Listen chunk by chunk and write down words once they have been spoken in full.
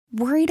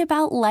Worried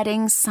about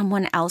letting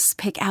someone else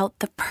pick out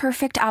the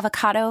perfect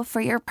avocado for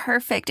your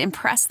perfect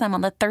impress them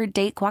on the third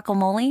date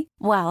guacamole?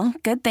 Well,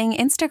 good thing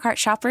Instacart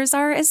shoppers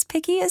are as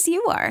picky as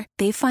you are.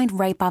 They find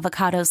ripe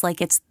avocados like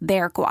it's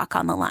their guac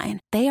on the line.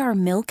 They are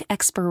milk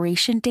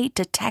expiration date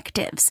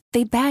detectives.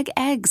 They bag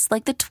eggs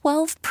like the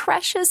 12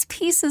 precious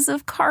pieces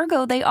of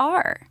cargo they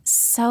are.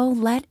 So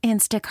let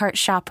Instacart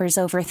shoppers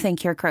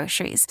overthink your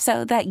groceries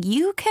so that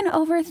you can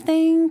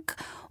overthink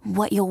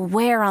what you'll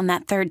wear on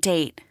that third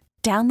date.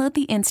 Download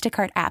the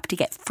Instacart app to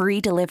get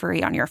free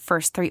delivery on your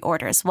first 3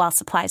 orders while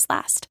supplies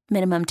last.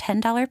 Minimum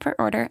 $10 per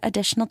order.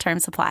 Additional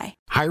terms apply.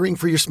 Hiring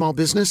for your small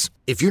business?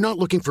 If you're not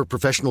looking for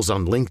professionals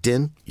on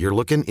LinkedIn, you're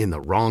looking in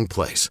the wrong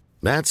place.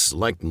 That's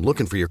like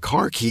looking for your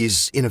car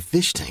keys in a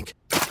fish tank.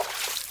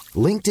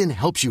 LinkedIn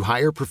helps you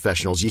hire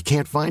professionals you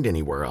can't find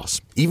anywhere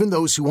else, even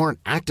those who aren't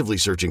actively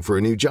searching for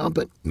a new job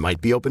but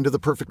might be open to the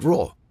perfect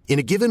role. In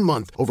a given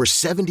month, over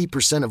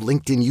 70% of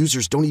LinkedIn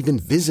users don't even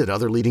visit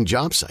other leading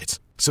job sites.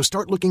 So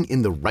start looking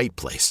in the right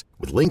place.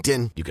 With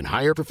LinkedIn, you can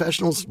hire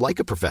professionals like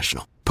a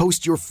professional.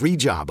 Post your free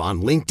job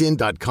on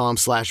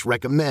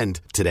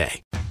linkedin.com/recommend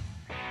today.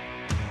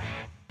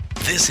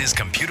 This is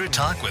Computer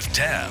Talk with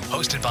Tab,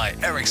 hosted by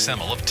Eric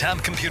Semmel of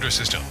Tab Computer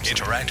Systems.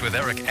 Interact with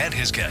Eric and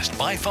his guest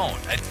by phone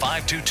at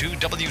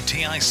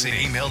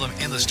 522-WTIC. Email them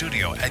in the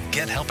studio at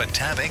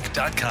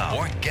gethelp@tabinc.com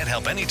or get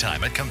help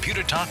anytime at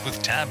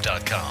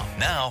computertalkwithtab.com.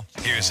 Now,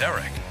 here's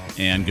Eric.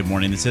 And good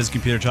morning. This is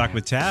Computer Talk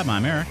with Tab.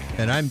 I'm Eric.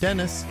 And I'm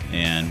Dennis.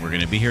 And we're going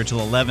to be here till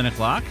 11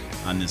 o'clock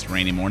on this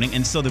rainy morning.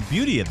 And so the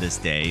beauty of this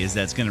day is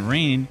that it's going to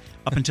rain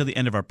up until the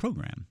end of our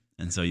program.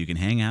 And so you can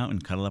hang out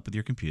and cuddle up with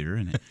your computer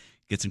and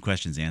get some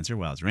questions answered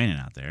while it's raining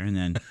out there. And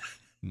then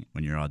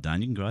when you're all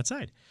done, you can go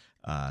outside.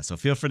 So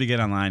feel free to get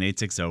online.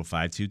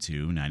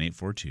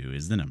 860-522-9842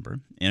 is the number.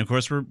 And, of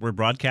course, we're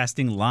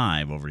broadcasting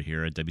live over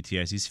here at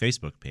WTIC's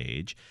Facebook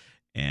page.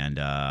 And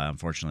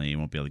unfortunately, you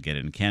won't be able to get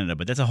it in Canada,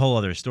 but that's a whole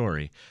other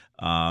story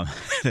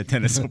that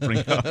Dennis will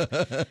bring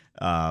up.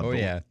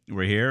 Yeah,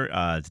 we're here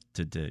to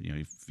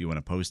if you want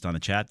to post on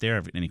the chat there,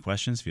 if any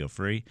questions, feel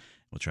free.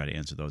 We'll try to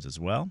answer those as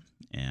well.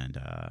 And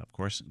of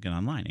course, get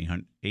online.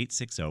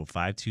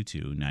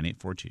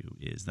 860-522-9842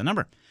 is the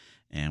number,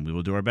 and we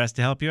will do our best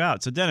to help you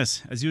out. So,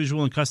 Dennis, as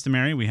usual and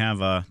customary, we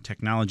have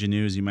technology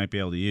news you might be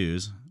able to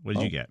use. What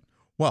did you get?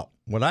 Well,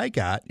 what I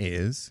got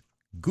is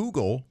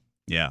Google.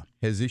 Yeah.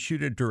 Has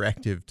issued a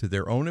directive to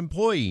their own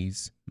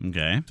employees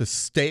to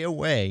stay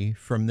away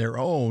from their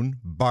own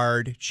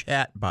Bard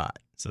chatbot.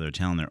 So they're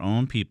telling their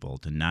own people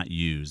to not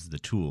use the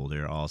tool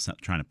they're all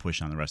trying to push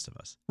on the rest of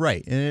us.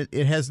 Right. And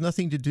it has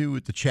nothing to do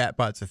with the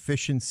chatbot's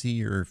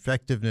efficiency or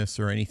effectiveness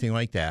or anything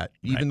like that,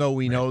 even though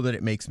we know that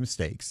it makes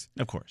mistakes.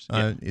 Of course.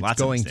 Yeah,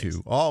 it's going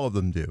to. All of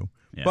them do.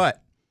 Yeah.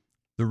 But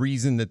the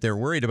reason that they're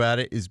worried about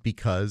it is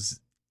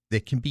because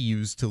it can be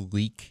used to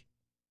leak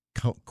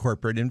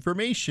corporate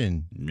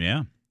information.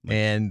 Yeah.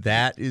 And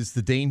that is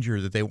the danger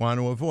that they want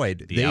to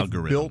avoid. They've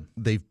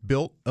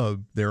built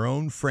their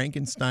own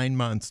Frankenstein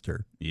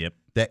monster. Yep.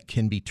 That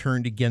can be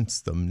turned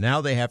against them.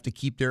 Now they have to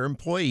keep their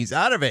employees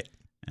out of it.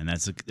 And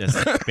that's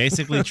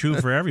basically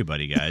true for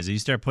everybody, guys. You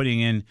start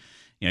putting in,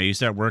 you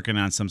start working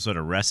on some sort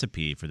of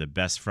recipe for the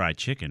best fried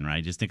chicken,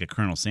 right? Just think of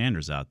Colonel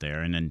Sanders out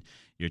there, and then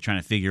you're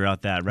trying to figure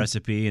out that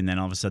recipe, and then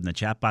all of a sudden the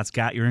chatbot's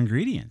got your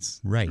ingredients.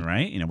 Right.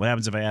 Right? What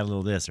happens if I add a little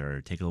of this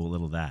or take a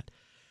little of that?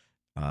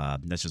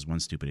 That's just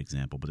one stupid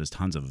example, but there's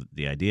tons of.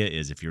 The idea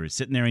is if you're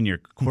sitting there in your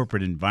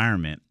corporate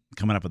environment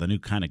coming up with a new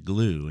kind of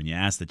glue and you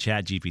ask the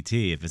Chat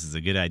GPT if this is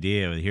a good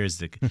idea,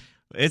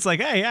 it's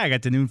like, hey, yeah, I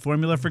got the new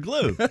formula for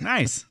glue.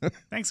 Nice.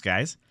 Thanks,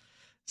 guys.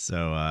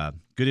 So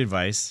good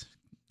advice.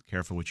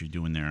 Careful what you're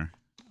doing there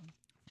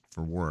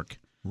for work.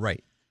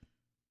 Right.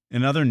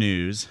 In other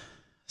news,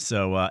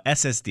 so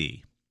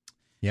SSD.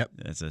 Yep.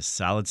 That's a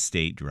solid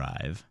state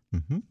drive.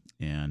 Mm-hmm.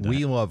 And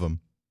we love them.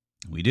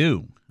 We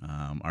do.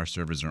 Our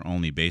servers are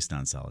only based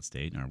on solid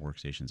state and our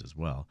workstations as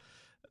well.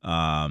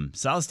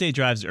 Solid state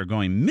drives are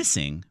going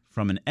missing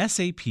from an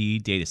SAP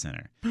data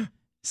center.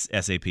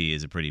 SAP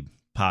is a pretty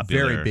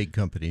popular, very big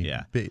company.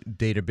 Yeah.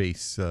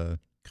 Database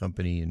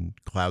company and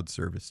cloud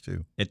service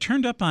too. It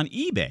turned up on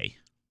eBay.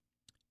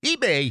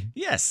 eBay?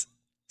 Yes.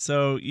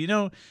 So,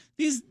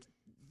 these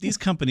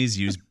companies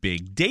use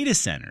big data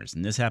centers,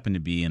 and this happened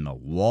to be in the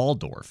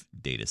Waldorf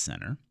data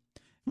center.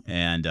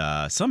 And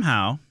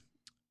somehow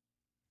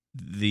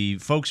the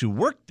folks who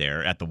worked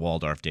there at the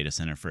Waldorf data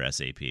center for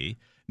SAP,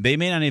 they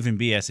may not even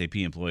be SAP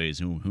employees,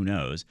 who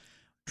knows,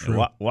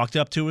 walked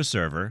up to a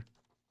server,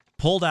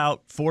 pulled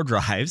out 4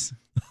 drives,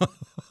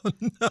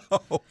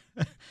 no,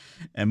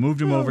 and moved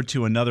them over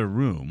to another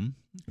room.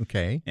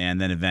 Okay. And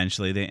then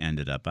eventually they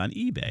ended up on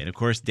eBay. And, of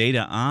course,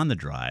 data on the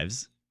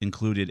drives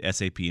included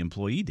SAP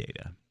employee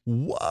data.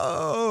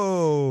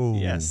 Whoa.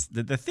 Yes.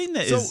 The thing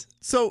that is...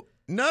 So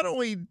not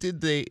only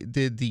did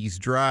these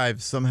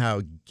drives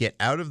somehow get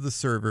out of the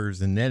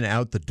servers and then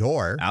out the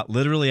door.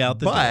 Literally out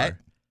the door.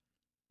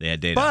 They had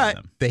data on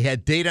them. They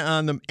had data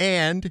on them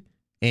and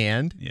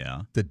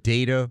yeah, the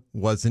data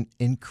wasn't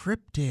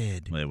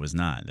encrypted. Well, it was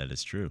not. That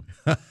is true.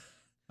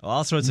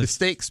 All sorts of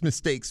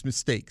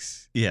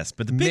mistakes. Yes,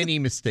 but many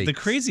mistakes. The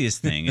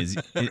craziest thing is,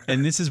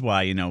 and this is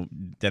why,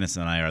 Dennis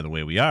and I are the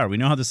way we are. We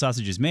know how the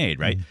sausage is made,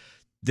 right?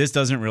 This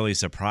doesn't really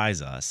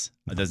surprise us.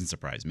 It doesn't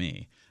surprise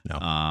me. No.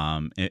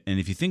 And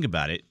if you think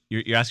about it,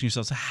 you're asking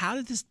yourself, so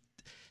how did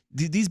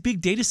these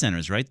big data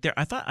centers, right?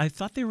 I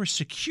thought they were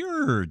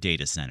secure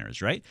data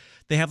centers, right?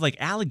 They have like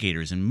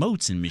alligators and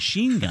moats and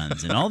machine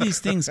guns and all these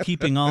things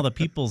keeping all the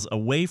peoples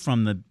away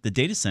from the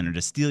data center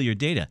to steal your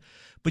data.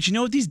 But you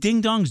know what these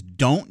ding-dongs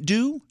don't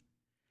do?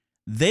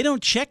 They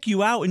don't check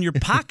you out in your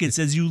pockets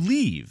as you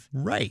leave.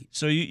 Right.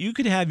 So you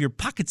could have your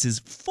pockets is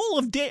full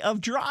of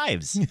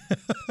drives.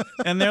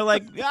 And they're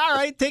like, all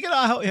right, take it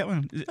out.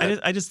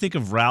 I just think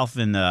of Ralph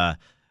and,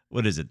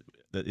 what is it?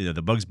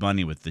 The Bugs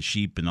Bunny with the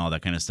sheep and all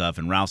that kind of stuff.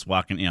 And Ralph's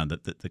walking,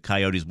 the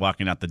coyote's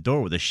walking out the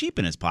door with a sheep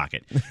in his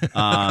pocket.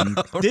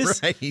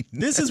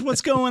 This is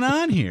what's going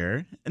on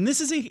here. And this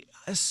is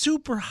a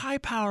super high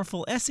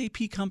powerful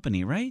SAP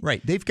company, right?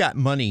 Right. They've got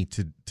money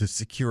to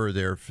secure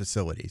their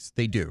facilities.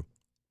 They do.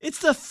 It's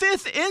the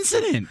fifth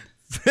incident.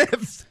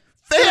 Fifth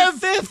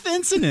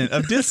Incident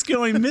of disks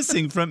going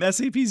missing from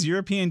SAP's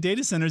European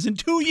data centers in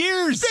 2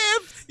 years.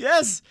 Fifth?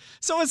 Yes.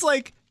 So it's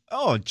like,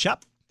 oh,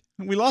 chap,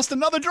 we lost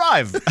another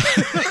drive.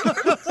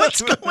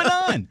 What's going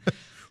on?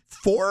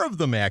 4 of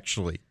them,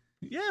 actually.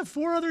 Yeah,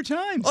 4 other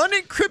times.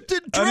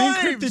 Unencrypted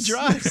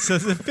drives. So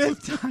the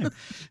 5th time.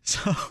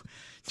 So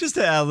just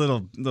to add a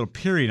little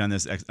period on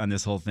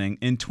this whole thing.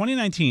 In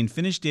 2019,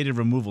 Finnish data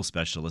removal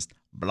specialist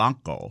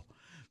Blanco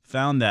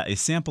found that a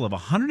sample of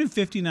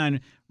 159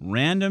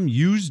 random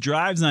used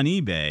drives on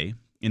eBay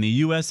in the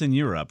U.S. and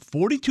Europe,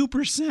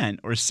 42%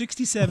 or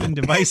 67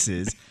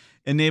 devices,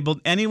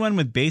 enabled anyone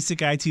with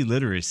basic IT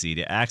literacy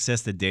to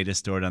access the data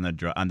stored on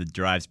the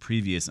drive's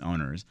previous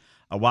owners.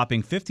 A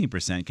whopping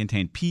 15%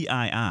 contained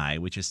PII,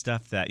 which is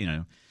stuff that you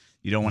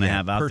don't want to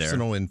have out there.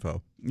 Personal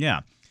info.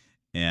 Yeah,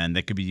 and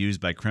that could be used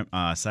by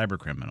cyber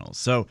criminals.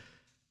 So,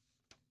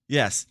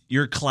 yes,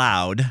 your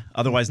cloud,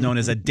 otherwise known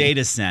as a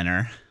data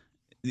center.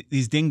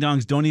 These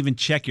ding-dongs don't even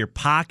check your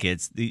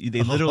pockets.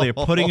 They literally are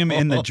putting them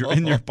in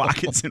their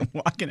pockets and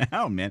walking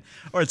out, man.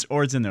 Or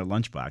it's in their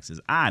lunch boxes.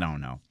 I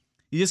don't know.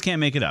 You just can't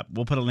make it up.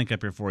 We'll put a link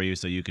up here for you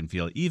so you can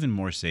feel even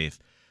more safe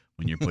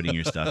when you're putting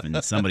your stuff in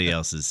somebody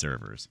else's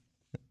servers.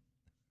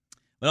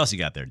 What else you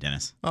got there,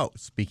 Dennis? Oh,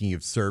 speaking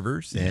of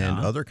servers and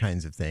other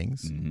kinds of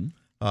things,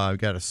 I've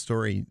got a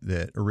story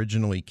that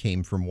originally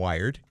came from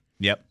Wired.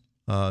 Yep.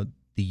 The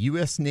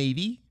U.S.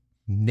 Navy,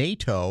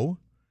 NATO,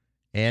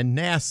 and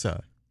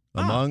NASA,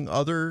 among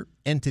other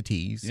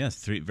entities. Yes,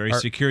 3 very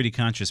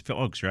security-conscious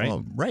folks, right?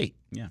 Oh, right.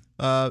 Yeah.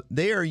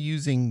 They are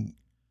using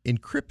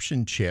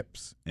encryption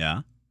chips.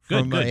 Yeah.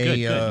 Good.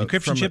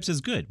 Encryption chips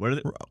is good. What are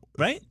they?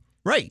 Right?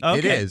 Right. Okay.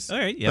 It is. All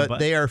right. Yeah, but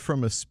they are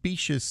from a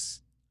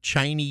specious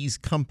Chinese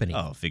company.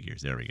 Oh,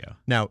 figures. There we go.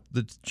 Now,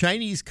 the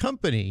Chinese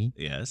company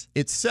yes.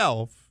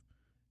 itself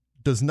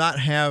does not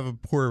have a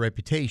poor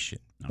reputation,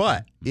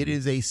 but it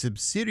is a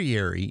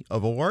subsidiary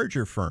of a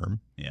larger firm.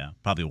 Yeah.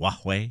 Probably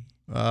Huawei.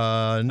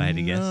 I had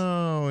to guess.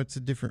 No, it's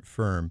a different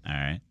firm. All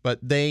right. But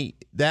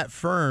that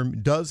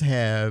firm does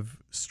have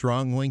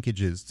strong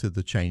linkages to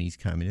the Chinese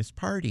Communist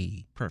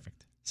Party.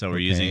 Perfect. So we're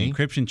using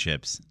encryption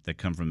chips that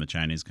come from the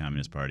Chinese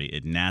Communist Party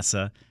at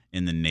NASA,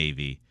 in the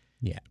Navy,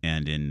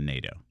 and in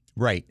NATO.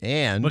 Right.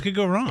 And what could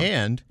go wrong?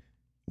 And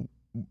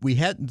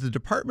the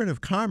Department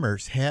of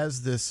Commerce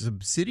has this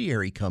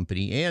subsidiary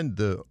company and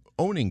the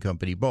owning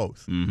company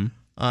both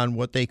on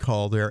what they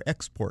call their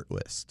export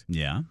list.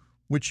 Yeah.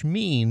 Which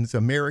means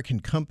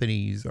American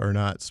companies are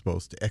not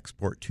supposed to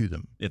export to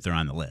them. If they're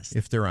on the list.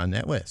 If they're on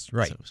that list,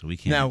 right. So we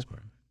can't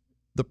export.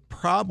 The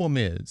problem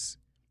is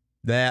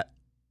that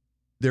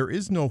there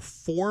is no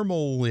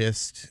formal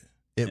list,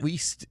 at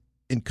least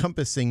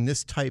encompassing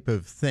this type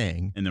of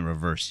thing. In the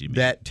reverse, you mean.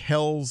 That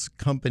tells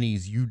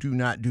companies you do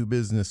not do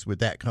business with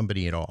that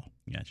company at all.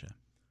 Gotcha.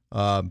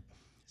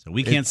 So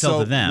we can't sell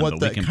to them, but we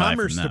can buy from them. What the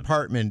Commerce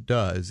Department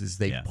does is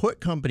they put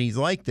companies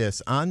like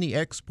this on the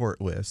export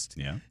list,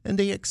 and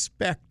they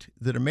expect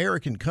that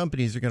American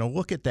companies are going to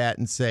look at that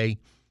and say,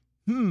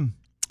 I'm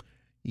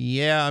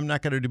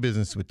not going to do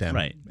business with them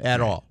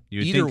at all.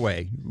 Either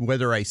way,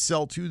 whether I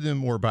sell to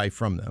them or buy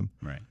from them.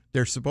 Right.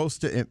 They're supposed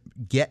to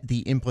get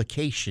the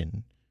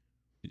implication.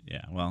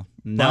 Yeah, well,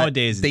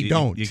 nowadays they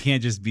don't. You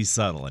can't just be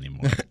subtle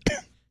anymore.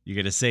 You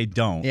got to say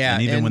don't, yeah,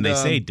 and even when they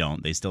say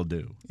don't, they still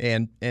do.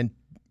 And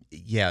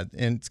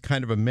it's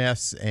kind of a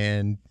mess,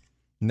 and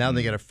now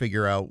they got to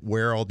figure out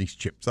where all these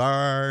chips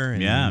are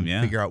and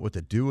figure out what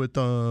to do with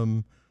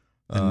them.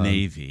 The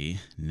Navy,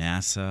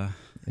 NASA,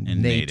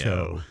 and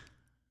NATO.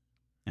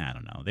 I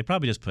don't know. They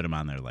probably just put them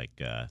on their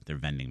their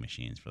vending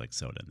machines for like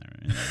soda in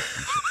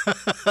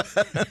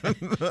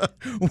there.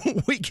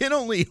 We can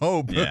only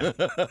hope. Yeah.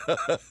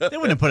 They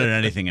wouldn't have put it in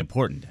anything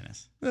important,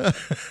 Dennis. No,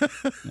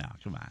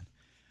 come on.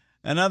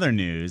 In other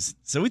news,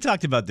 so we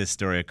talked about this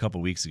story a couple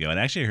weeks ago, and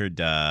I actually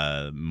heard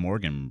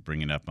Morgan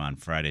bring it up on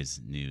Friday's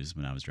news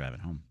when I was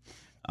driving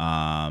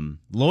home.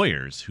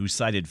 Lawyers who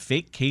cited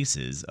fake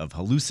cases of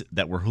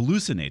that were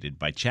hallucinated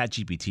by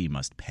ChatGPT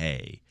must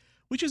pay,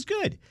 which is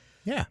good.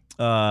 Yeah.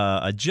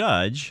 A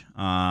judge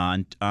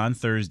on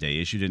Thursday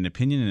issued an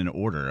opinion and an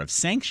order of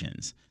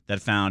sanctions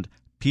that found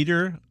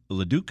Peter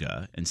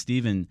Leduca and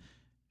Stephen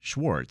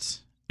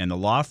Schwartz and the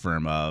law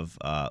firm of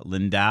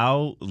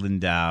Lindau,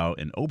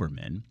 and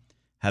Oberman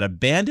had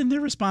abandoned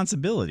their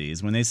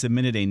responsibilities when they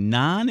submitted a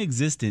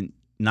non-existent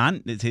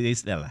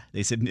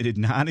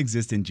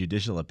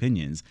judicial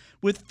opinions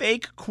with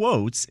fake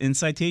quotes and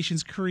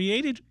citations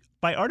created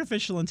by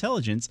artificial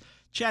intelligence,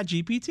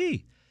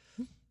 ChatGPT.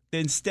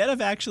 Instead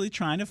of actually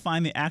trying to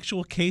find the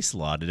actual case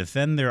law to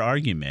defend their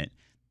argument,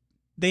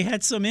 they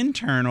had some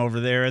intern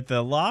over there at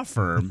the law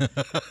firm,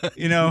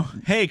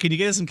 hey, can you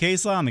get us some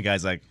case law? And the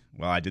guy's like,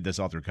 well, I did this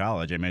all through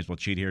college. I may as well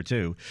cheat here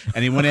too.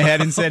 And he went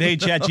ahead and said, hey,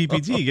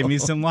 ChatGPT, give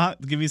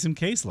me some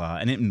case law.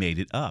 And it made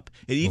it up.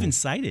 It even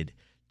cited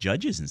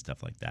judges and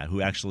stuff like that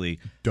who actually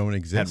don't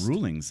exist. Had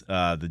rulings.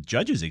 The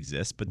judges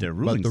exist, but their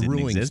rulings didn't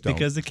exist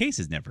because the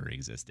cases never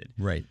existed.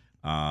 Right.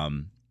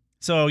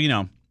 So,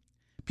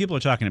 people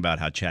are talking about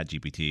how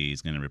ChatGPT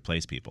is going to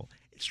replace people.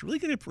 It's really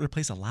going to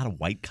replace a lot of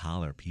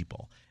white-collar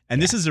people.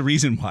 And this is the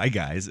reason why,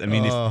 guys. I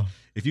mean,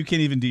 if you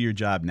can't even do your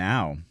job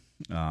now,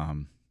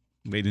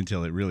 wait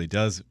until it really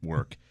does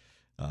work.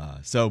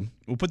 So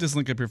we'll put this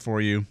link up here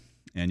for you,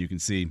 and you can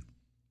see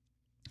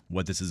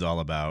what this is all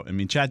about. I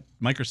mean,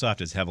 Microsoft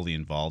is heavily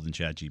involved in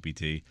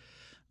ChatGPT.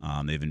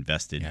 They've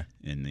invested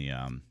in the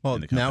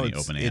company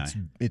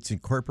OpenAI. It's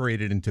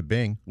incorporated into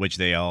Bing, which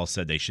they all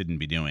said they shouldn't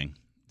be doing.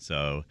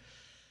 So,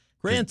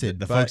 granted,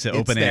 the folks at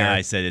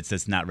OpenAI said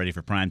it's not ready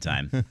for prime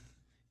time.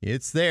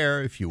 It's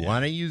there. If you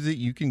want to use it,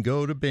 you can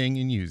go to Bing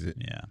and use it.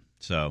 Yeah.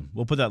 So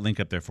we'll put that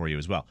link up there for you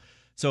as well.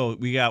 So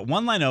we got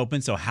one line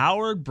open. So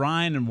Howard,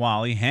 Brian, and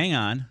Wally, hang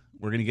on.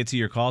 We're going to get to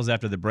your calls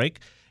after the break.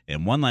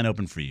 And one line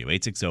open for you.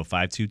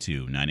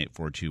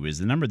 860-522-9842 is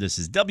the number. This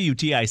is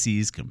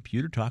WTIC's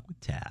Computer Talk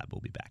with Tab. We'll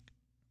be back.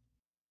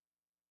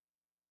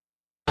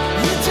 You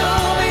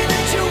told me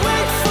that you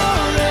wait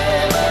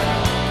forever.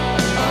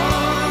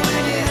 Oh,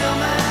 when you held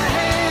my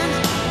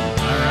hand.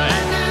 All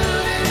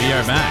right. We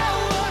are back.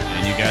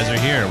 And you guys are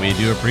here. We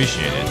do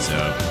appreciate it.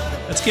 So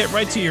let's get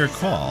right to your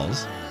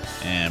calls.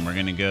 And we're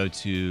going to go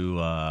to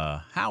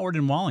Howard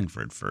in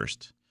Wallingford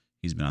first.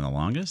 He's been on the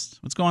longest.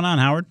 What's going on,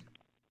 Howard?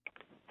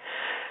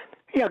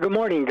 Yeah, good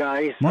morning,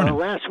 guys. Morning.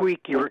 Last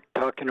week you were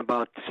talking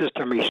about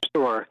System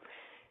Restore,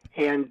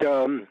 and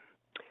I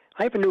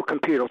have a new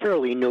computer,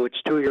 fairly new.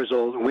 It's 2 years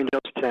old, Windows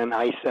 10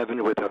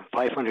 i7 with a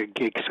 500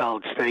 gig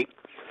solid state.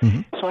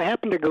 Mm-hmm. So I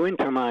happened to go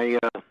into my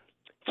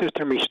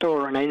System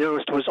Restore, and I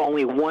noticed there was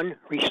only one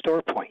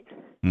restore point.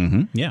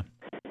 Mm-hmm. Yeah.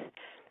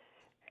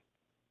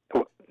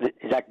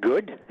 Is that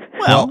good?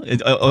 Well,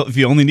 if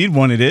you only need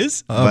one, it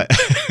is. Well,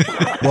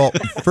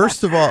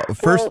 first of all,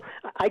 well,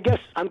 I guess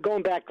I'm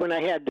going back when I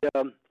had...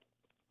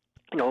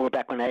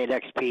 back when I had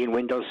XP and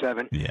Windows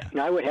 7,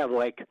 I would have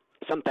like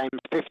sometimes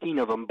 15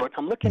 of them. But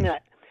I'm looking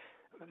at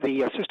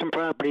the system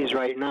properties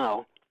right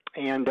now,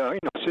 and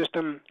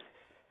system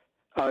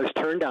is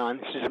turned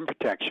on, system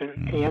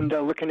protection, and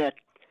looking at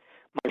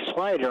my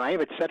slider, I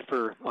have it set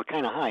for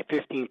kind of high,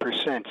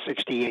 15%,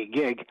 68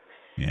 gig.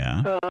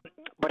 Yeah.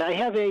 But I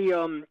have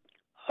a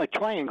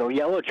triangle,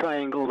 yellow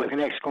triangle with an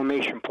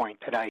exclamation point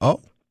that I.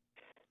 Oh.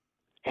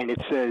 And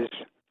it says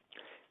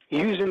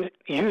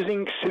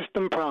using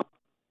system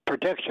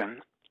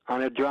protection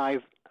on a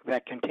drive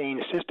that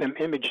contains system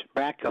image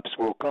backups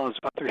will cause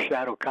other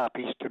shadow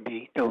copies to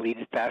be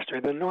deleted faster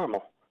than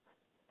normal.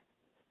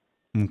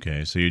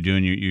 Okay, so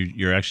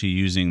you're actually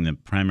using the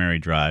primary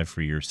drive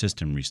for your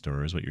system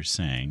restore, is what you're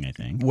saying, I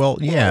think. Well,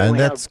 yeah, and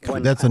that's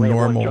a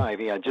normal drive,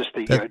 just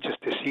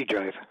the C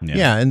drive.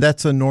 Yeah, and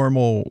that's a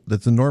normal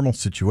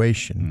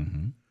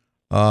situation.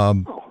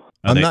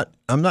 Mm-hmm.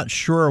 I'm not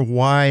sure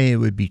why it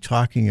would be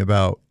talking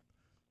about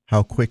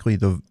how quickly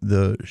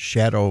the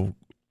shadow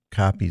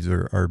copies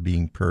are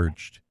being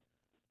purged.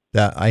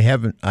 That I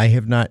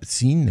have not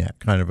seen that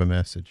kind of a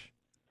message.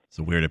 It's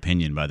a weird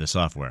opinion by the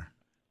software.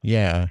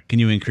 Yeah. Can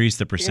you increase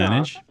the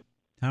percentage,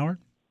 Howard?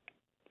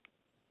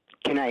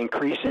 Can I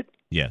increase it?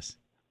 Yes.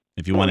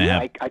 If you want to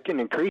have, I can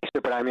increase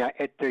it, but I mean,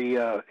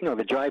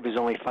 the drive is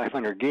only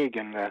 500 gig,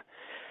 and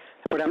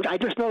but I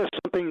just noticed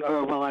something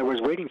while I was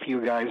waiting for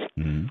you guys.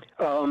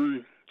 Mm-hmm.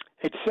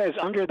 It says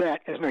under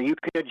that, you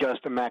can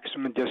adjust the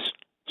maximum disk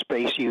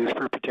space used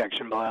for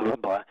protection, blah, blah,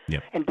 blah.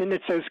 Yep. And then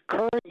it says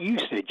current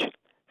usage,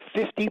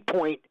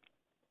 50.3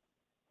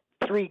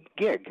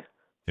 gig.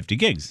 50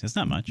 gigs. That's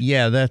not much.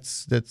 Yeah,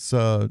 that's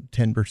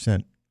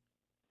 10%.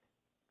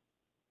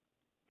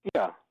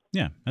 Yeah.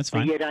 Yeah, that's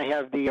fine. But yet I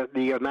have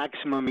the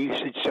maximum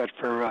usage set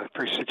for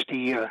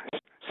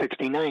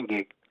 69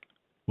 gig.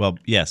 Well,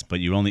 yes, but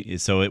you only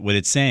what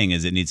it's saying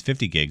is it needs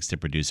 50 gigs to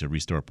produce a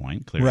restore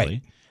point,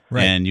 clearly.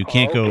 Right. And you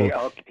can't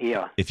go.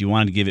 Yeah. If you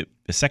wanted to give it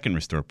a second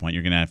restore point,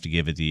 you're going to have to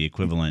give it the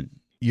equivalent.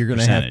 You're going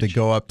to have to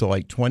go up to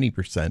like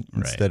 20%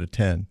 instead of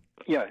 10.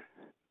 Yeah.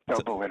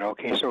 Double it.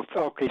 Okay. So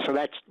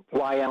that's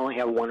why I only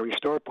have one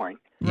restore point.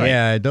 Right.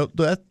 Yeah,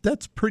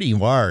 that's pretty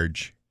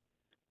large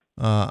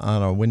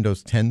on a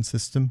Windows 10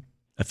 system.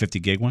 A 50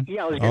 gig one?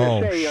 Yeah, I was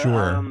going to say.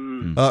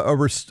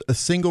 Sure. A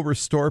single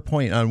restore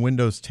point on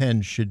Windows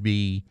 10 should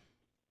be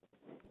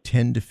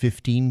 10 to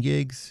 15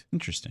 gigs.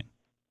 Interesting.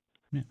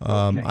 Yeah.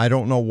 I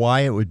don't know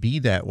why it would be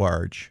that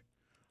large.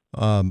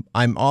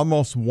 I'm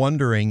almost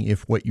wondering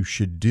if what you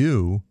should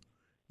do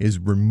is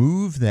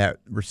remove that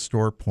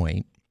restore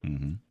point,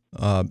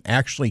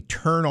 actually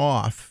turn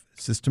off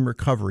system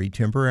recovery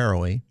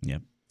temporarily,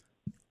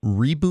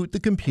 reboot the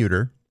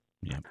computer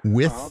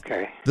with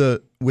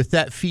with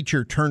that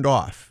feature turned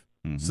off,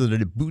 so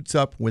that it boots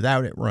up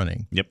without it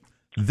running.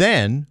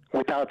 Then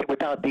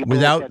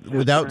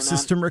without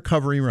system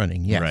recovery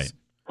running. Yes.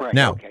 Right.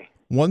 Now,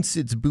 once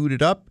it's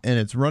booted up and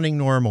it's running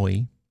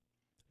normally,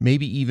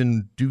 maybe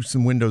even do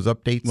some Windows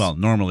updates. Well,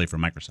 normally for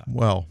Microsoft.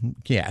 Well,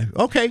 yeah.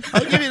 Okay,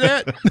 I'll give you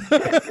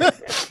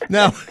that.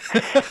 Now,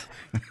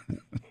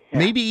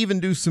 maybe even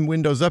do some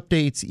Windows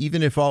updates,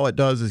 even if all it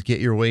does is get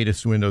your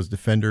latest Windows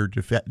Defender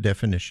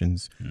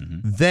definitions.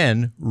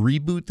 Then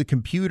reboot the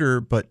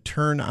computer, but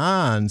turn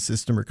on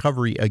system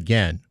recovery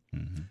again.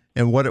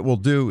 And what it will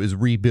do is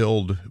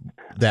rebuild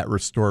that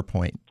restore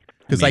point.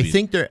 Because I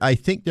think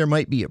there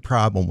might be a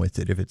problem with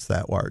it if it's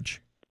that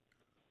large.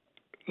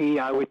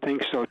 Yeah, I would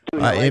think so too.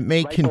 It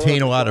may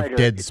contain a lot of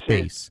dead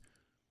space.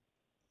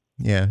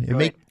 Yeah,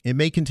 it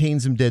may contain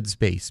some dead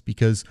space,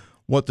 because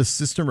what the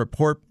system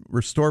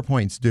restore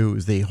points do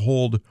is they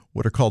hold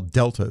what are called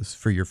deltas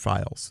for your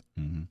files.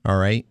 All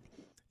right,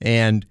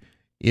 and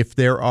if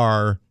there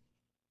are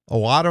a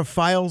lot of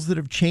files that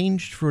have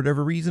changed for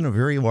whatever reason, a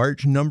very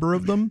large number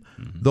of them,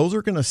 those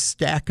are going to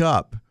stack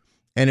up,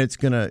 and it's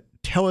going to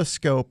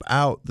telescope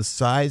out the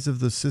size of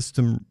the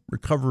system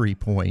recovery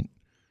point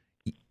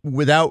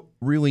without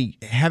really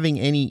having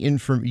any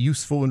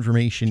useful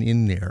information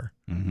in there.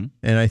 And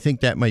I think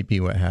that might be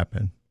what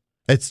happened.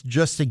 It's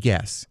just a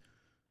guess,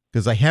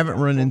 because I haven't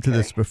run into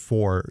this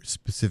before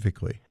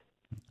specifically.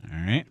 All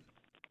right.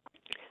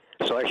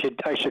 So I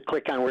should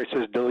click on where it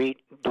says delete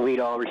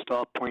all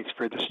restore points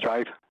for this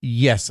drive.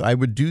 Yes, I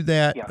would do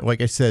that. Yeah. Like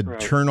I said,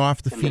 turn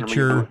off the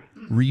feature,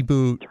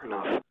 reboot,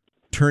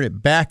 turn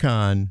it back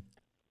on,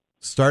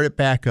 start it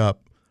back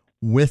up.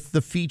 With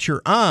the feature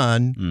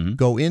on,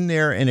 go in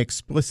there and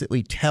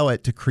explicitly tell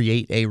it to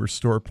create a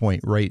restore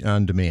point right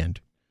on demand,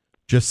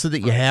 just so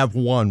that you have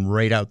one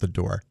right out the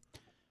door.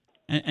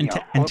 And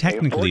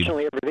technically,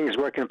 unfortunately, everything's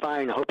working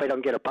fine. I hope I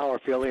don't get a power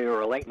failure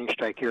or a lightning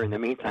strike here in the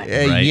meantime.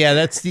 Yeah,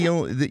 that's the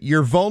only.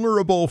 You're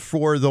vulnerable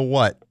for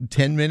the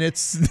 10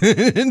 minutes,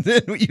 and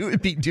then you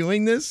would be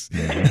doing this.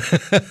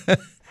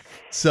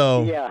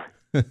 So yeah,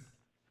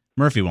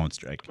 Murphy won't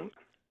strike.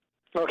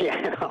 Okay,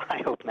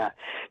 I hope not.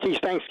 Geez,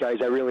 thanks, guys.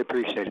 I really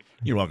appreciate it.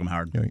 You're welcome,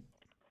 Howard.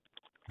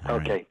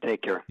 Okay,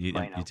 take care. You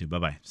too.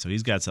 Bye-bye. So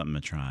he's got something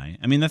to try.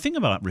 I mean, the thing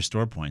about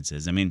restore points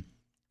is,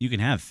 you can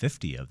have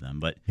 50 of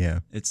them, but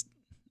it's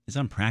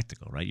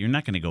unpractical, right? You're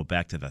not going to go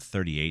back to the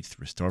 38th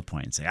restore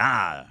point and say,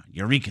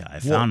 eureka, I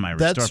found my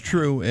restore point. That's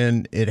true,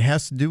 and it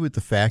has to do with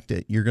the fact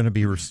that you're going to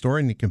be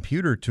restoring the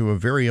computer to a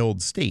very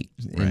old state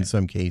in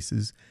some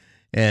cases.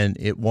 And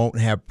it won't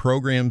have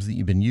programs that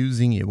you've been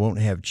using. It won't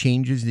have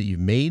changes that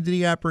you've made to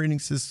the operating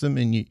system,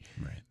 and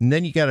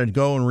then you got to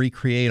go and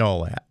recreate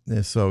all that.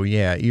 And so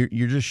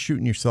you're just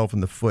shooting yourself in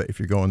the foot if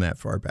you're going that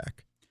far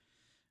back.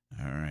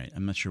 All right,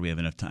 I'm not sure we have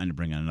enough time to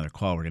bring on another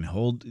call. We're going to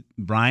hold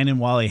Brian and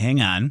Wally. Hang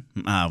on.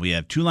 We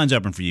have two lines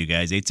open for you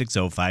guys: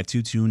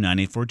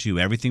 860-522-9842.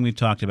 Everything we've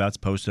talked about is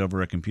posted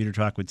over at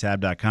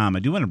ComputerTalkWithTab.com. I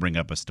do want to bring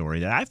up a story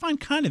that I find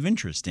kind of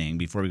interesting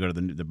before we go to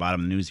the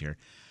bottom of the news here.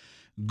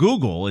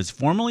 Google is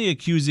formally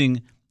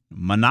accusing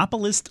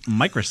monopolist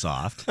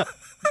Microsoft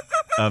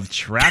of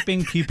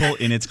trapping people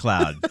in its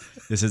cloud.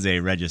 This is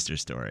a Register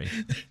story.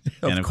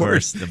 And of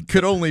course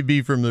could only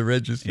be from the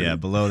Register. Yeah,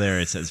 below there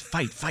it says,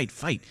 fight, fight,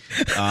 fight.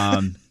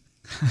 But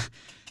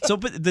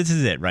this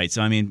is it, right?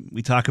 So,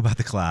 we talk about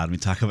the cloud. We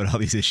talk about all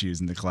these issues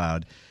in the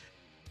cloud.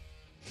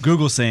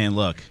 Google's saying,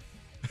 look,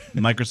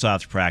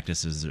 Microsoft's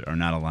practices are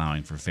not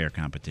allowing for fair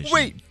competition.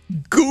 Wait,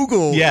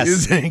 Google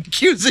is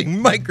accusing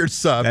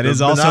Microsoft that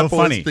is of also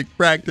monopolistic funny.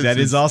 practices. That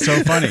is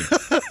also funny.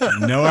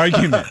 No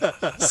argument.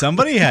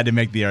 Somebody had to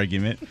make the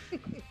argument.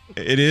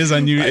 It is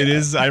It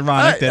is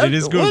ironic that it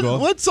is Google.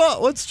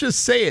 Let's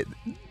just say it.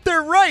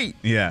 They're right.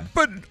 Yeah.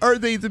 But are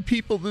they the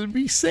people that would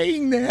be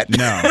saying that?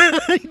 No.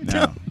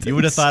 You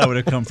would have thought it would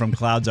have come from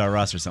Clouds R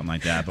Us or something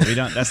like that, but we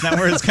don't. That's not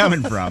where it's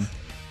coming from.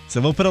 So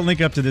we'll put a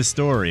link up to this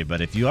story,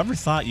 but if you ever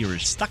thought you were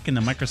stuck in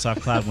the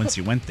Microsoft cloud once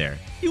you went there,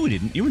 you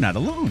were not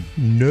alone.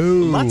 No.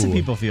 Lots of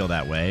people feel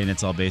that way, and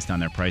it's all based on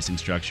their pricing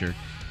structure.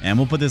 And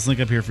we'll put this link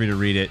up here for you to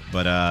read it,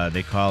 but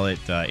they call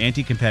it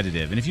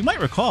anti-competitive. And if you might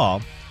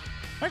recall,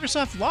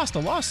 Microsoft lost a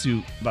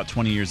lawsuit about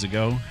 20 years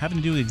ago having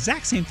to do the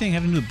exact same thing,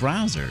 having to do with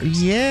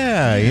browsers.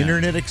 Yeah,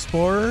 Internet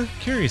Explorer.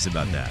 Curious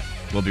about that.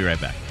 We'll be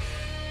right back.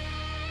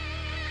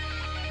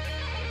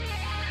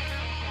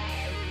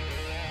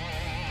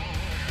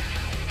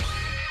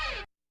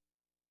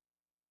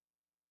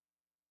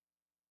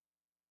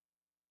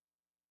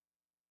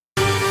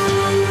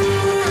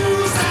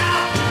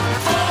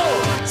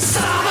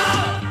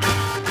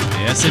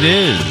 Yes, it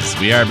is.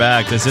 We are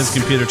back. This is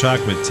Computer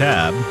Talk with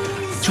Tab.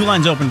 2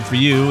 lines open for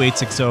you,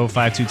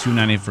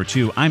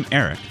 860-522-9842. I'm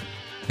Eric.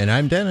 And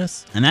I'm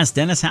Dennis. And that's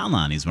Dennis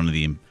Howlon. He's one of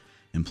the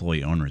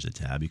employee owners at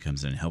Tab. He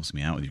comes in and helps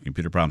me out with your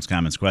computer problems,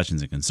 comments,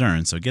 questions, and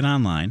concerns. So get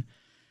online.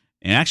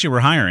 And actually,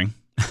 we're hiring.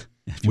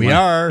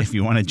 If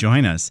you want to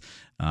join us,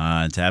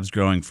 Tab's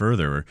growing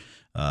further.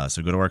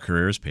 So go to our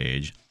careers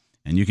page,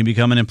 and you can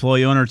become an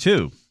employee owner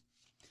too.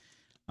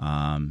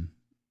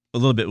 A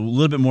little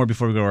bit more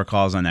before we go to our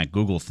calls on that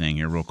Google thing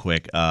here, real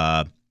quick.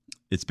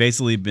 It's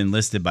basically been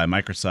listed by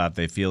Microsoft.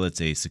 They feel it's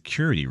a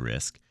security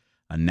risk,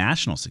 a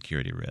national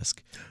security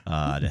risk,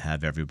 to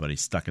have everybody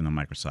stuck in the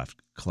Microsoft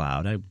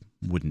cloud. I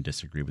wouldn't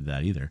disagree with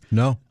that either.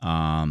 No.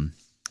 And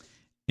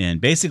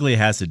basically, it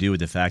has to do with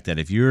the fact that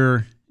if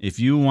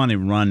you want to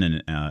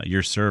run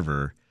your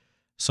server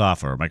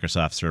software,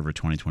 Microsoft Server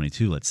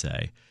 2022, let's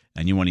say,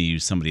 and you want to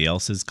use somebody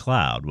else's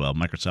cloud, well,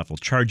 Microsoft will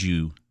charge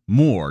you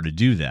more to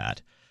do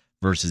that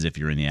versus if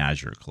you're in the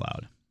Azure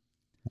cloud.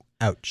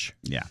 Ouch.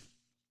 Yeah.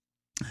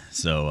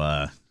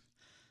 So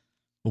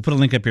we'll put a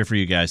link up here for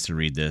you guys to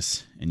read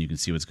this, and you can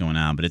see what's going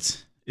on. But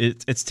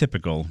it's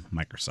typical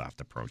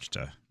Microsoft approach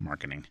to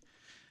marketing.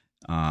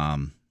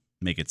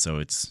 Make it so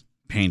it's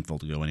painful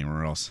to go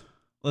anywhere else.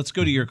 Let's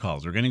go to your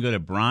calls. We're going to go to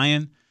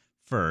Brian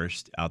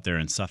first out there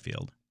in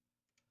Suffield.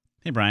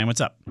 Hey, Brian, what's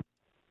up?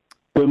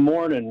 Good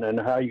morning, and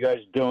how you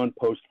guys doing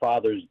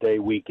post-Father's Day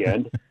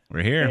weekend?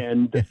 We're here.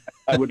 And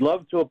I would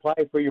love to apply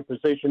for your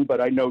position, but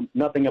I know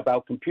nothing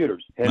about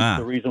computers, hence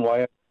the reason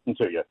why I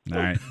listen to you. All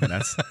right.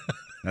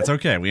 That's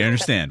okay. We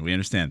understand.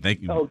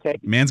 Thank you. Okay.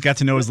 Man's got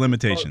to know his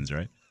limitations,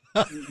 right?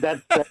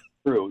 That's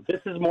true.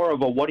 This is more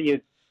of a what do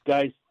you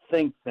guys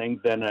think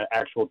thing than an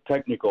actual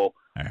technical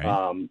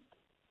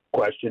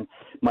question.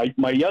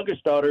 My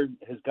youngest daughter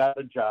has got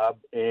a job,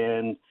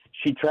 and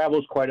she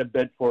travels quite a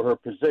bit for her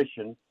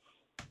position,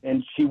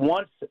 and she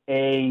wants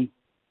a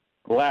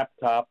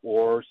laptop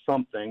or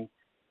something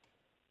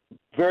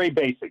very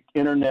basic,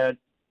 internet,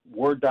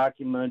 Word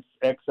documents,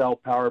 Excel,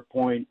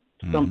 PowerPoint,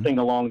 something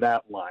along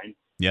that line.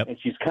 Yep. And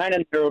she's kind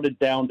of narrowed it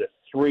down to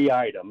 3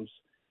 items,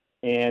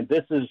 and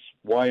this is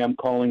why I'm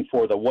calling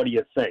for the what do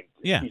you think?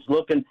 Yeah. She's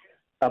looking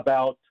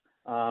about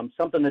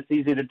something that's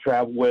easy to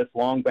travel with,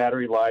 long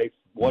battery life,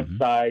 what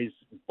size,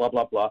 blah,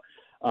 blah, blah.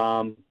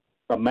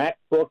 A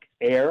MacBook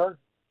Air.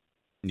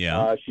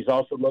 Yeah. She's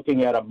also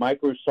looking at a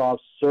Microsoft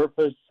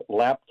Surface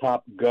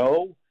Laptop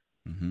Go.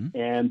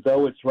 And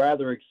though it's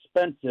rather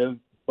expensive,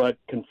 but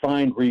can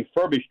find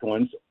refurbished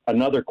ones,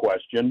 another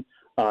question,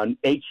 an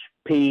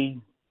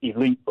HP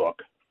EliteBook. All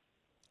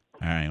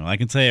right. Well, I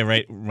can tell you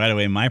right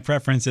away, my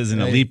preference is an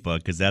EliteBook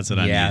because that's what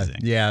I'm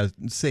using. Yeah,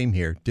 same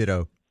here.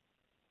 Ditto.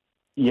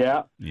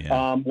 Yeah.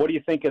 What do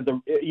you think of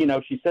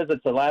she says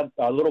it's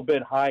a little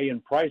bit high in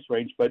price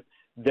range, but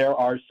there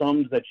are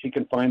some that she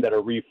can find that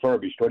are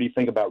refurbished. What do you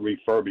think about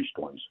refurbished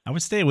ones? I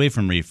would stay away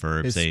from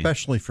refurbs.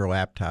 Especially for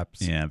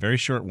laptops. Yeah, very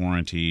short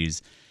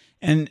warranties.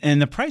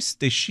 And the price,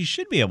 she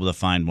should be able to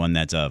find one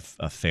that's a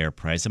fair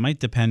price. It might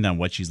depend on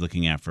what she's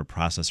looking at for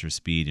processor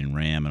speed and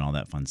RAM and all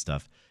that fun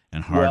stuff.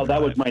 And hard Well, that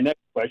drive. was my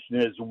next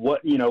question is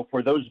what,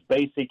 for those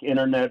basic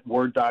internet,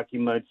 Word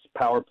documents,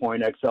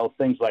 PowerPoint, Excel,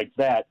 things like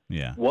that,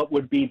 what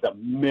would be the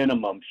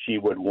minimum she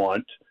would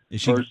want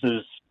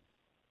versus...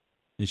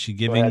 Is she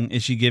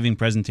giving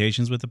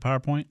presentations with the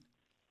PowerPoint?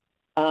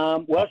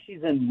 Well,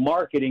 she's in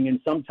marketing, and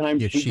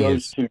sometimes she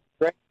goes to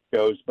trade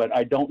shows, but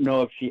I don't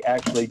know if she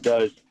actually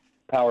does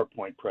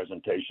PowerPoint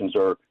presentations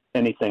or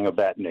anything of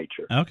that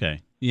nature.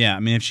 Okay. Yeah, I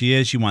mean, if she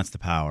is, she wants the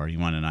power. You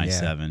want an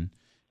i7.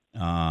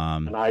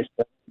 An i7?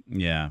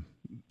 Yeah.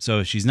 So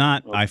if she's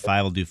not,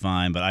 i5 will do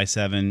fine, but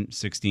i7,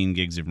 16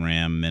 gigs of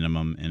RAM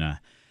minimum, and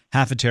a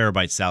half a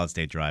terabyte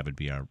solid-state drive would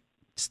be our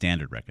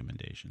standard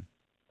recommendation.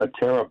 A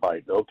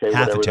terabyte. Okay,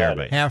 half whatever a terabyte.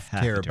 that is. Half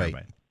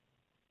terabyte.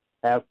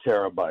 Half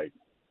terabyte.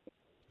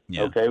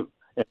 Yeah. Okay.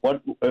 And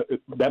what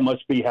that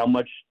must be how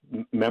much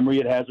memory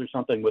it has or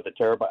something with a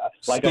terabyte.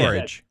 Like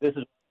storage. I said,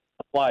 this is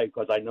applied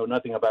because I know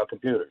nothing about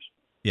computers.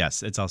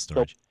 Yes, it's all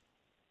storage.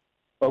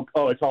 So,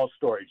 it's all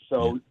storage.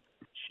 So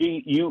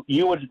you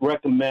would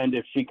recommend,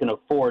 if she can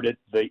afford it,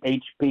 the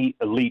HP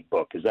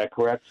EliteBook. Is that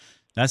correct?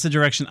 That's the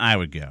direction I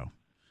would go.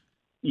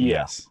 Yeah.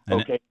 Yes.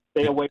 And okay.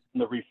 Stay away from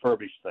the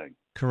refurbished thing.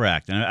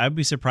 Correct. And I'd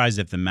be surprised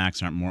if the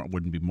Macs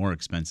wouldn't be more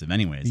expensive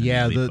anyways.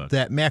 Yeah,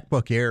 that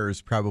MacBook Air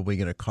is probably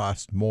going to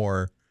cost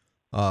more,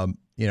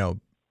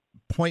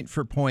 point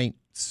for point,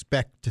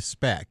 spec to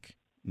spec.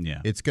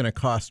 Yeah. It's going to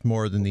cost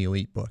more than the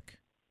EliteBook.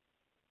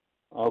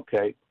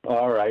 Okay.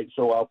 All right.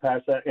 So I'll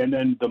pass that. And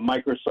then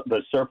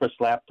the Surface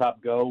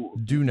Laptop Go.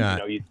 Do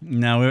not.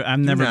 No, I've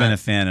never been a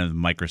fan of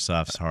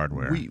Microsoft's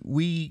hardware.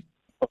 We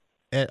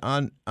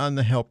on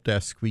the help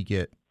desk, we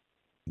get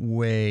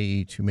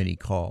way too many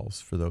calls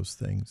for those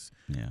things.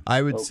 Yeah.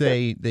 I would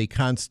say they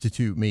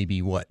constitute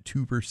maybe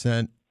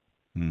 2%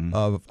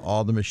 of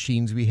all the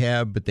machines we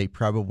have, but they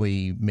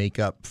probably make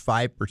up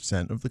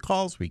 5% of the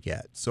calls we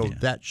get. So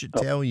that should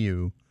tell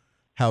you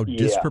how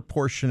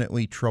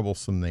disproportionately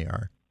troublesome they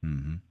are.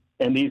 Mm-hmm.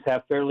 And these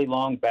have fairly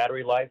long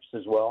battery lives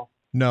as well?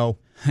 No.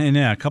 And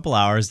yeah, a couple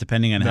hours,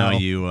 depending on how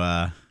you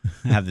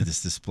have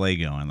this display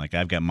going. Like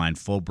I've got mine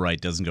full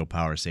bright, doesn't go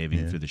power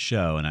saving through the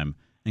show, and I'm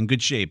in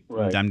good shape.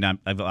 Right.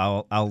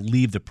 I'll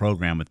leave the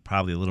program with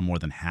probably a little more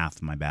than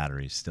half my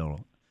battery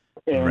still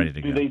and ready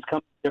to go. Do these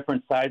come in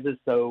different sizes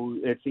so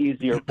it's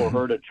easier for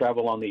her to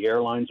travel on the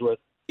airlines with?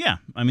 Yeah,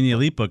 I mean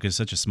the EliteBook is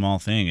such a small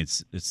thing.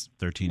 It's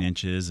 13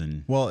 inches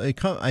and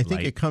I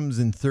think it comes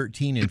in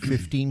 13 and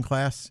 15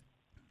 class.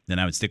 Then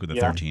I would stick with a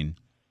 13.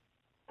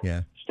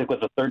 Yeah, stick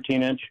with a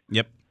 13-inch.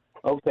 Yep.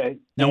 Okay.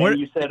 Now and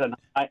you said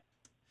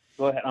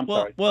go ahead. I'm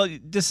sorry. Well,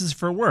 this is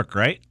for work,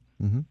 right?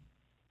 Mm-hmm.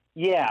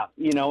 Yeah,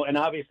 and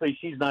obviously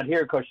she's not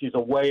here because she's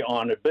away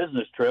on a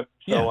business trip,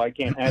 so I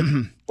can't ask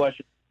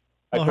questions.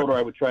 I told her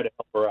I would try to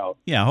help her out.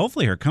 Yeah,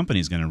 hopefully her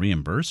company's going to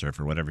reimburse her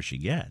for whatever she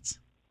gets.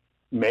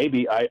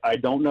 Maybe. I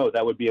don't know.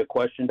 That would be a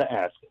question to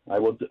ask. I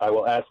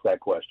will ask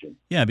that question.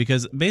 Yeah,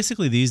 because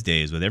basically these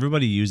days, with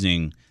everybody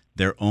using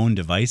their own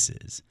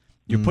devices,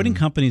 you're putting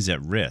companies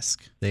at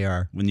risk. They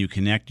are. When you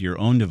connect your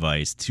own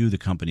device to the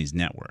company's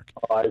network.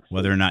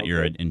 Whether or not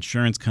you're an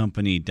insurance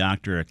company,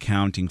 doctor,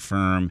 accounting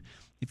firm,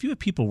 if you have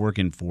people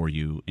working for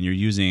you and you're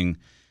using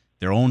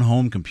their own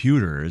home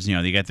computers,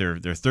 they got their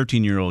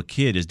 13-year-old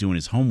kid is doing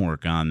his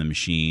homework on the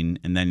machine,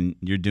 and then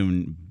you're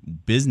doing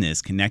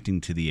business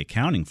connecting to the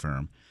accounting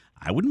firm,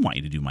 I wouldn't want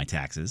you to do my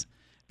taxes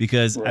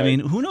because, I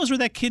mean, who knows where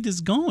that kid is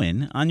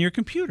going on your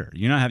computer?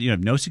 You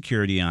have no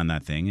security on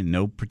that thing and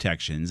no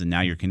protections, and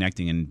now you're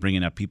connecting and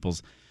bringing up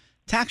people's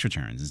tax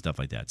returns and stuff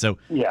like that. So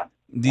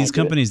these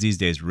companies these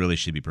days really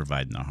should be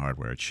providing the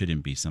hardware. It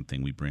shouldn't be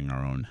something we bring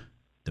our own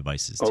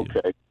devices to.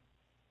 Okay.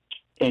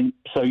 And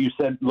so you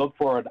said look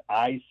for an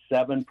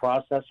i7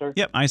 processor?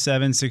 Yep,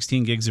 i7,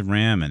 16 gigs of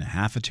RAM, and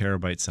half a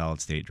terabyte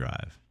solid-state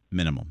drive,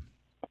 minimum.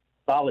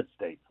 Solid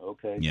state,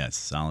 okay. Yes,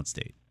 solid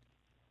state.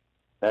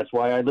 That's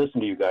why I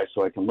listen to you guys,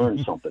 so I can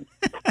learn something.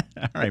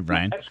 All right,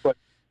 Brian. Next question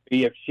would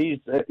be if she's,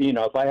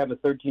 if I have a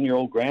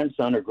 13-year-old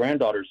grandson or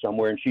granddaughter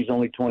somewhere and she's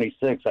only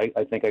 26, I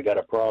think I got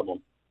a problem.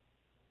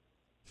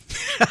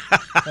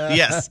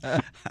 Yes.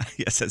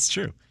 Yes, that's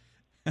true.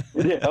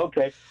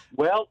 Okay.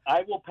 Well,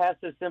 I will pass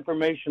this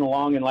information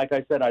along, and like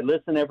I said, I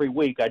listen every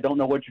week. I don't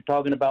know what you're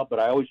talking about, but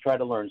I always try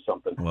to learn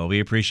something. Well, we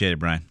appreciate it,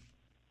 Brian.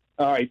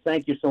 All right.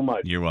 Thank you so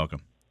much. You're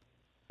welcome.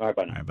 All right,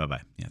 bye now. All right,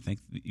 bye-bye. Yeah, thank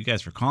you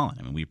guys for calling.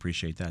 I mean, we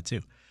appreciate that,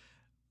 too.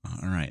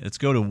 All right, let's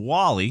go to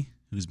Wally,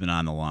 who's been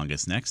on the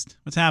longest next.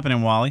 What's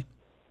happening, Wally?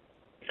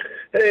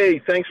 Hey,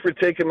 thanks for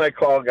taking my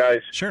call,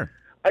 guys. Sure.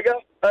 I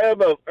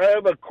have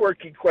a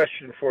quirky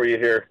question for you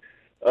here.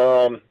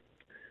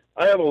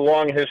 I have a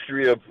long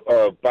history of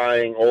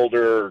buying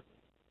older,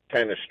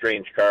 kind of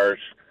strange cars,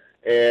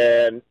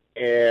 and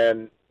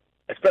I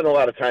spend a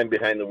lot of time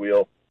behind the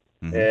wheel,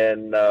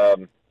 and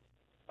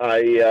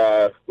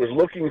I was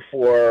looking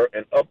for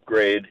an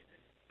upgrade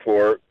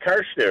for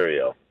car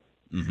stereo,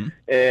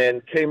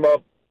 and came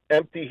up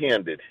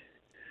empty-handed,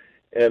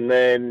 and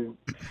then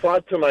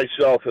thought to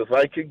myself, if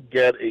I could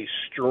get a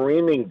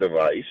streaming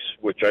device,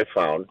 which I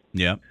found,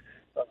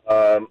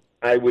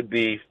 I would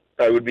be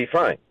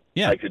fine.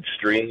 Yeah, I could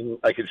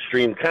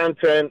stream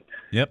content.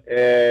 Yep,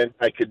 and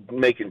I could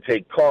make and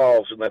take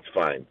calls, and that's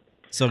fine.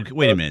 So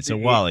wait a minute. So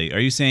Wally, are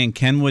you saying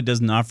Kenwood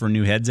doesn't offer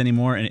new heads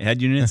anymore,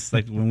 head units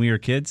like when we were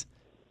kids?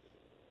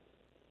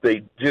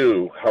 They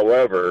do.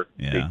 However,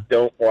 they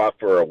don't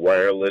offer a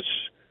wireless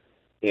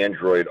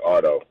Android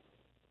Auto.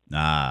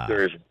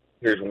 There's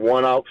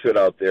one outfit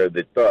out there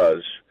that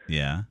does.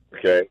 Yeah.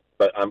 Okay,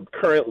 but I'm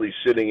currently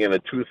sitting in a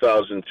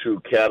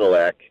 2002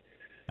 Cadillac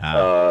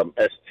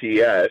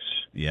STS.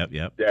 Yep.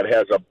 That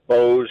has a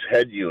Bose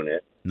head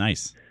unit.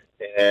 Nice.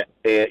 And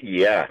it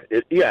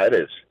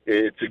is.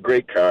 It's a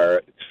great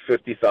car. It's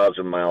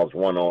 50,000 miles,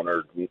 one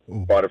owner. We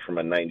bought it from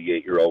a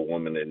 98-year-old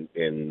woman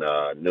in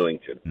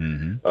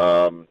Newington.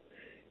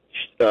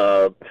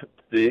 The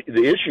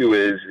issue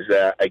is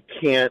that I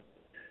can't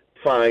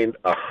find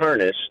a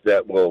harness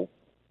that will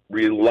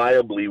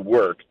reliably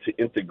work to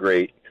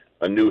integrate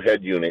a new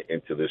head unit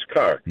into this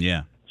car.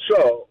 Yeah.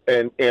 So,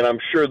 and I'm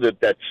sure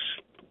that's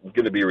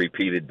going to be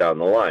repeated down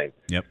the line.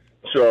 Yep.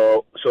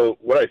 So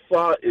what I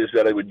thought is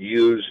that I would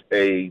use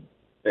an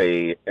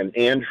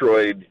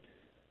Android,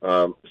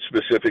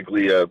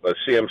 specifically a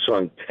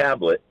Samsung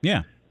tablet,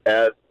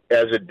 as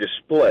a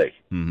display.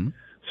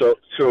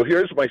 So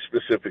here's my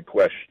specific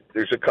question.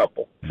 There's a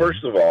couple.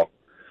 First of all,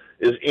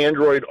 is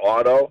Android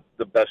Auto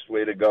the best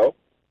way to go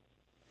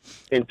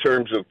in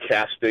terms of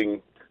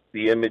casting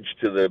the image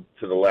to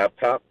the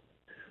laptop,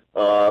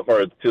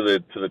 or to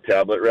the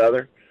tablet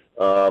rather?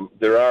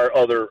 There are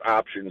other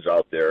options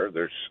out there.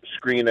 There's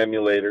screen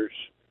emulators.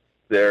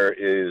 There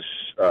is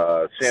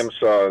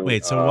Samsung.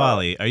 Wait, so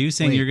Wally, are you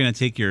saying you're going to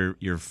take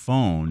your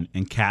phone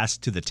and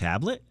cast to the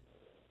tablet?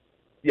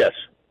 Yes.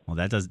 Well,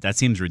 that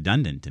seems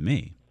redundant to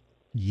me.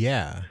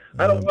 Yeah.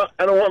 I don't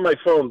want my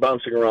phone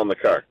bouncing around the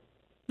car.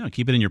 No,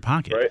 keep it in your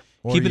pocket. Right.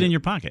 Keep it in your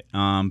pocket.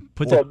 My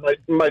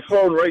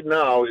phone right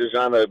now is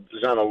on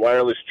a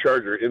wireless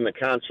charger in the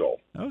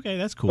console. Okay,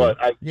 that's cool. But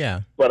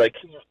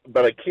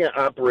I can't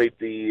operate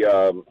the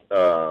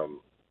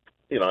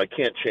I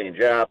can't change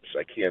apps.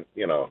 I can't,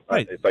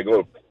 Right. if I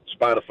go to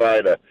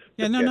Spotify to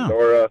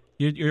Pandora.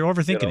 You're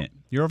overthinking it.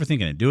 You're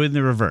overthinking it. Do it in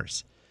the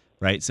reverse,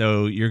 right?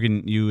 So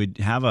you would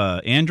have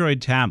a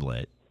Android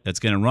tablet that's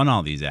going to run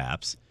all these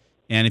apps,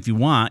 and if you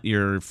want,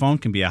 your phone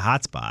can be a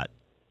hotspot,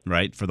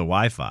 right, for the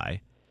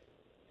Wi-Fi.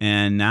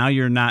 And now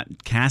you're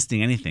not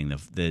casting anything.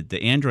 The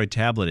Android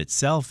tablet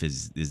itself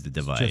is the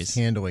device. It's just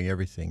handling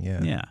everything,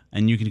 yeah. Yeah,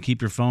 and you can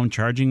keep your phone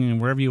charging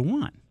wherever you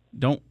want.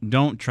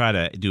 Don't try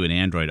to do an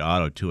Android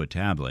Auto to a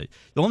tablet.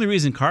 The only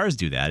reason cars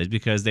do that is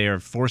because they are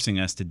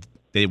forcing us to.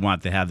 They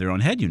want to have their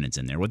own head units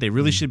in there. What they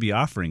really should be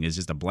offering is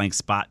just a blank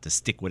spot to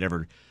stick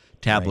whatever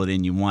tablet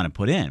in you want to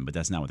put in, but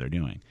that's not what they're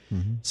doing.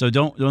 Mm-hmm. So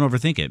don't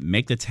overthink it.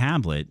 Make the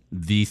tablet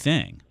the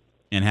thing.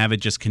 And have it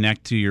just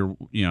connect to your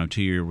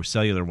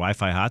cellular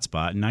Wi-Fi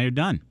hotspot, and now you're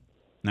done.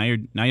 Now you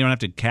don't have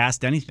to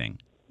cast anything.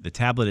 The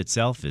tablet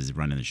itself is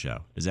running the show.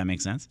 Does that make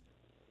sense?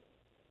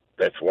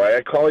 That's why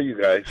I call you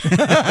guys.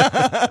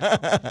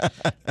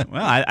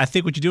 Well, I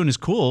think what you're doing is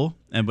cool,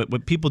 but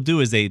what people do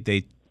is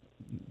they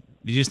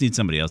you just need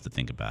somebody else to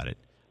think about it.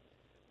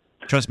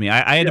 Trust me,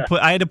 I had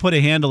to put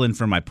a handle in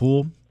for my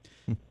pool.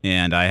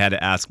 And I had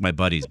to ask my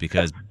buddies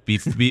because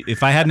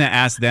if I hadn't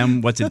asked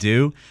them what to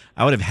do,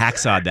 I would have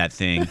hacksawed that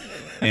thing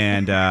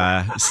and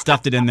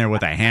stuffed it in there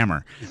with a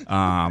hammer.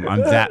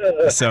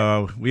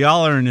 So we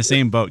all are in the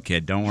same boat,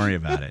 kid. Don't worry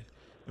about it.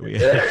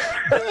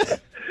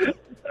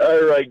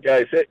 All right,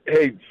 guys.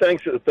 Hey,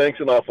 thanks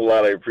an awful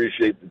lot. I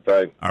appreciate the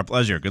time. Our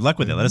pleasure. Good luck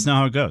with it. Let us know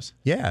how it goes.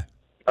 Yeah.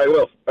 I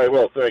will.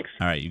 Thanks.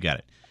 All right, you got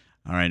it.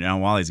 All right, now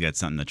Wally's got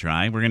something to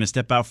try. We're going to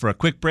step out for a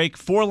quick break.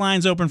 4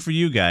 lines open for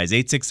you guys.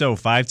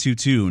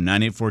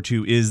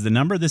 860-522-9842 is the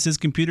number. This is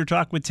Computer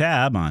Talk with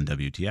Tab on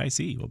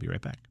WTIC. We'll be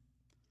right back.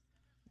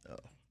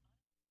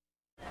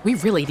 We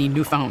really need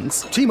new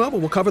phones. T-Mobile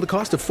will cover the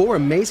cost of 4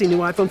 amazing new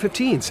iPhone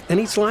 15s, and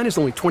each line is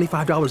only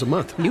 $25 a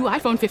month. New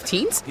iPhone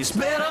 15s? It's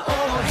better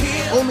over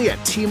here. Only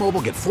at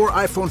T-Mobile, get 4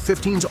 iPhone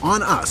 15s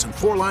on us and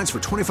 4 lines for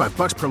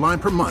 $25 per line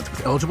per month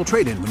with eligible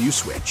trade-in when you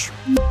switch.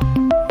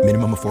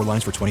 Minimum of 4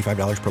 lines for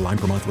 $25 per line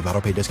per month with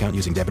autopay discount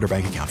using debit or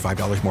bank account.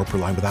 $5 more per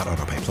line without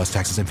autopay, plus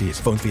taxes and fees.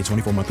 Phone fee at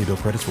 24 monthly bill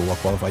credits for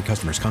well-qualified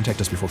customers. Contact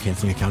us before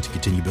canceling account to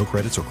continue bill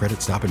credits or credit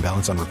stop and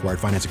balance on required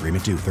finance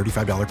agreement due.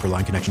 $35 per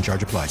line connection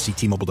charge applies. See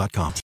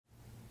T-Mobile.com.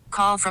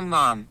 Call from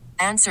mom.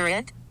 Answer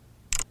it.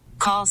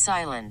 Call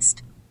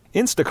silenced.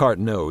 Instacart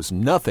knows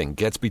nothing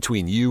gets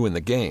between you and the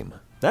game.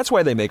 That's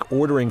why they make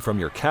ordering from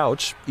your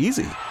couch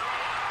easy.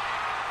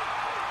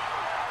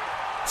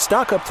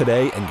 Stock up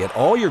today and get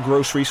all your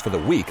groceries for the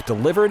week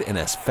delivered in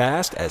as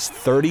fast as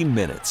 30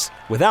 minutes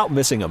without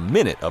missing a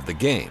minute of the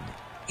game.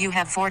 You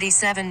have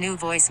 47 new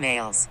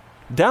voicemails.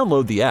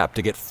 Download the app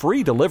to get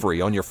free delivery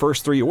on your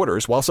first 3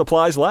 orders while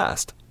supplies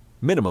last.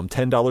 Minimum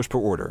 $10 per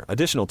order.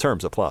 Additional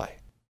terms apply.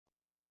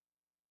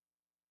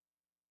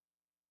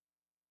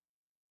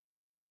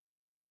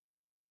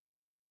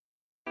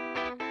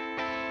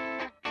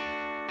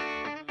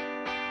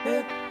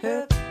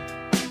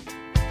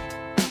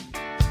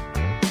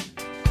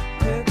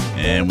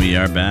 And we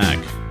are back.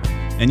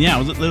 And yeah,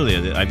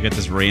 literally, I've got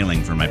this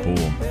railing for my pool,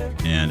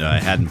 and I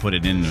hadn't put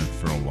it in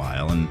for a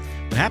while. And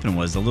what happened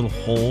was the little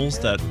holes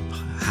that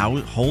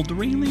hold the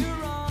railing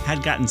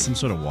had gotten some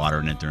sort of water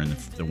in it during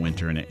the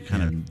winter, and it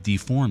kind of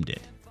deformed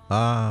it. So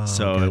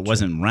gotcha. It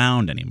wasn't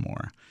round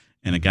anymore.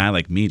 And a guy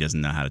like me doesn't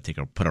know how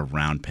to put a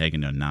round peg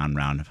into a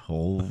non-round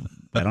hole.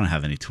 I don't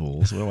have any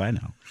tools. What do I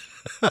know?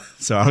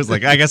 So I was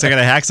like, I guess I got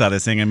to hacksaw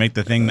this thing and make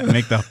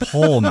the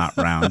pole not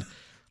round.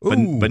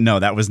 But no,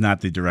 that was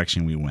not the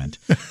direction we went.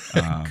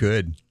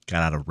 Good.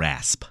 Got out a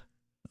rasp.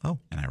 Oh.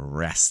 And I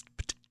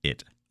rasped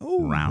it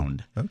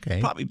round. Okay.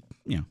 Probably,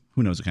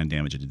 who knows what kind of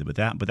damage it did with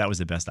that, but that was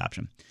the best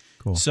option.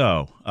 Cool.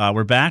 So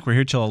we're back. We're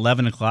here till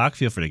 11 o'clock.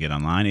 Feel free to get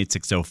online.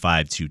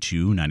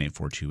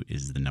 860-522-9842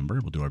 is the number.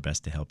 We'll do our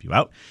best to help you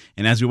out.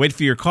 And as we wait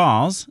for your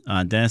calls,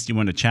 Dennis, you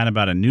want to chat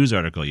about a news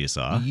article you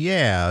saw?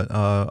 Yeah.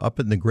 Up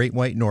in the Great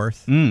White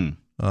North,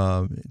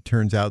 it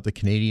turns out the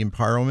Canadian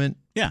Parliament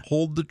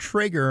pulled the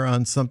trigger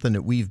on something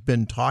that we've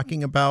been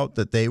talking about,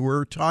 that they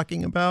were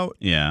talking about.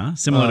 Yeah.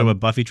 Similar to what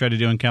Buffy tried to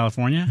do in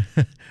California?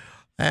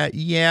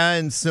 Yeah,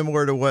 and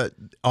similar to what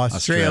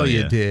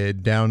Australia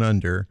did down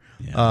under.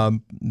 Yeah.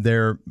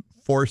 They're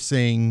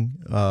forcing,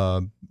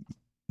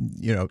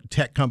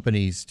 tech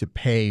companies to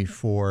pay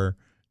for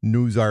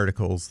news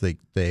articles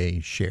they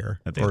share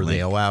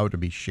they allow to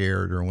be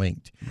shared or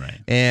linked.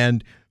 Right.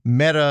 And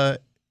Meta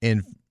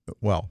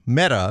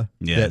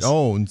that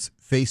owns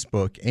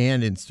Facebook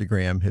and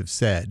Instagram have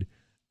said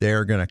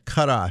they're going to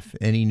cut off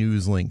any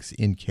news links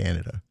in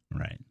Canada.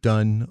 Right.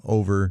 Done,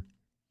 over,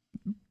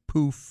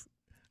 poof,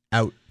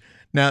 out.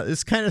 Now,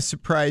 this kind of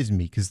surprised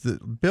me because the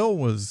bill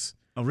was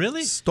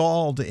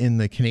stalled in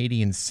the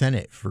Canadian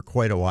Senate for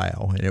quite a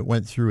while, and it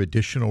went through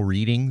additional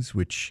readings,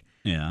 which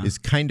is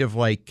kind of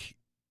like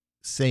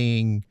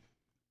saying,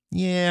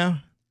 yeah,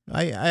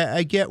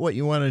 I get what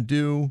you want to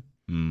do.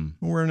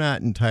 We're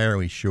not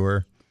entirely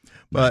sure.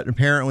 But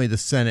apparently the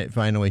Senate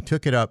finally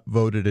took it up,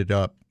 voted it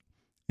up,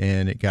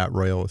 and it got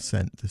royal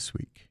assent this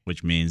week.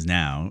 Which means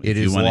now, It if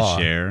is you want law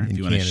to share, in if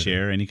you want to Canada.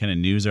 share any kind of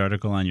news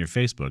article on your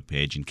Facebook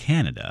page in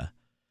Canada,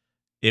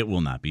 it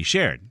will not be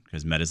shared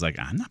because Meta's like,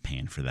 I'm not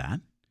paying for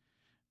that,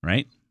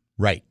 right?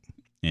 Right.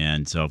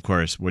 And so, of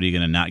course, what are you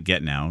going to not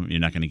get now? You're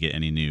not going to get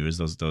any news.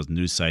 Those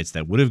news sites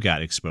that would have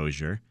got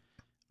exposure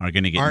are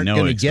going to get Aren't no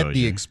going to exposure. get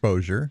the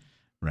exposure.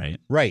 Right.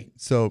 Right.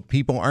 So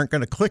people aren't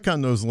going to click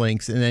on those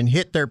links and then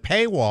hit their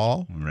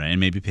paywall. Right. And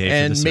maybe pay for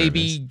and the service.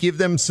 maybe give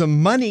them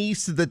some money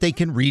so that they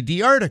can read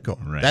the article.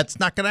 Right. That's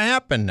not going to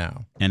happen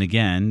now. And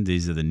again,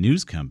 these are the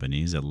news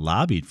companies that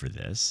lobbied for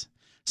this.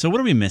 So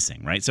what are we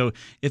missing, right? So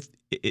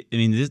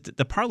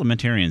the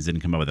parliamentarians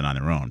didn't come up with it on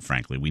their own.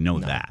 Frankly, we know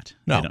that.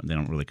 No. They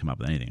don't really come up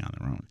with anything on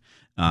their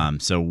own.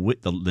 So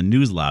with the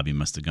news lobby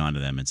must have gone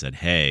to them and said,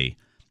 "Hey,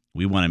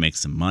 we want to make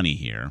some money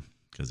here,"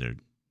 because they're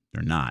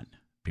not.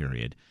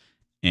 Period.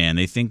 And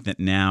they think that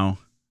now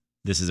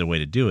this is a way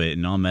to do it.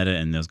 And all Meta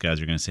and those guys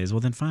are going to say is,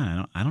 "Well, then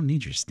fine. I don't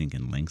need your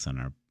stinking links on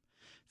our."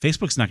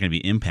 Facebook's not going to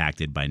be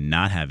impacted by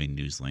not having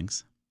news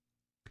links.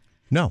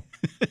 No,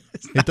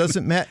 it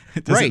doesn't matter.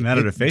 It doesn't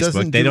matter to Facebook. It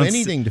doesn't They do don't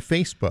anything to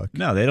Facebook.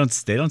 No, they don't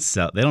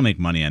sell. They don't make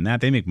money on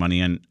that. They make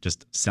money on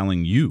just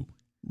selling you.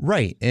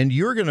 Right, and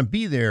you're going to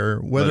be there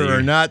whether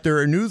or not there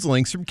are news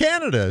links from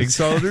Canada. Exactly.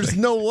 So there's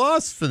no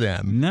loss for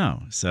them.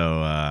 No,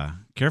 so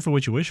careful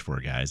what you wish for,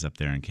 guys, up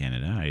there in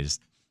Canada.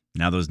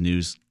 Now those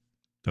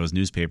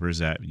newspapers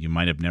that you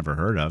might have never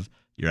heard of,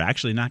 you're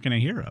actually not going to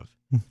hear of.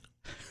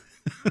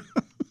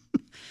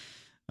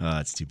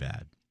 It's too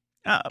bad.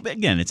 But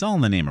again, it's all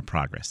in the name of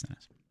progress,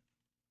 Dennis.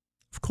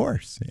 Of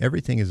course.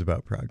 Everything is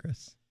about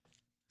progress.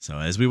 So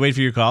as we wait for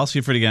your calls,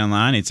 feel free to get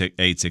online.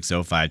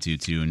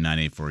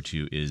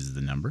 860-522-9842 is the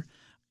number.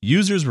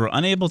 Users were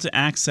unable to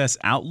access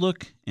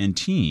Outlook and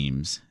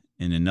Teams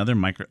in another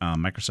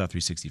Microsoft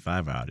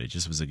 365 outage.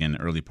 This was, again,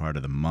 early part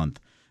of the month.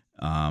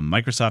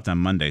 Microsoft on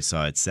Monday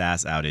saw its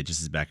SaaS outage.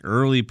 This is back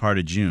early part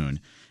of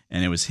June,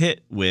 and it was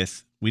hit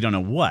with we don't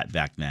know what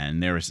back then.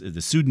 The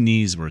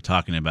Sudanese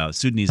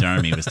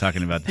army was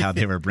talking about how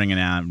they were bringing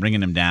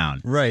them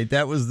down. Right,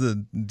 that was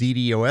the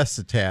DDoS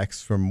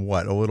attacks from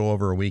a little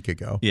over a week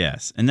ago.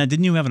 Yes, and then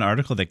didn't you have an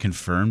article that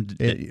confirmed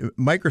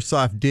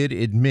Microsoft did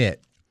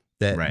admit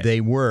that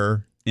they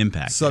were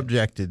impacted,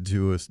 subjected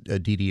to a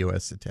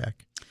DDoS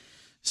attack.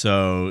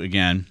 So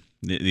again,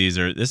 these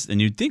are this,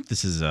 and you'd think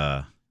this is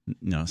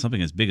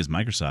something as big as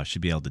Microsoft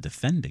should be able to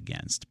defend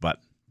against, but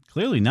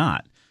clearly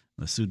not.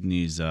 The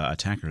Sudanese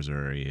attackers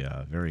are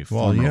a very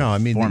formidable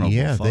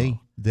foe.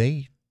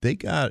 They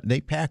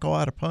pack a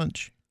lot of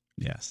punch.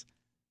 Yes,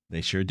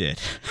 they sure did.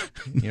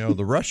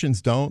 The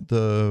Russians don't,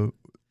 the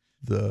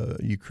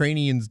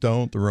Ukrainians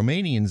don't, the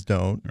Romanians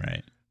don't,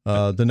 right?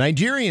 The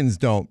Nigerians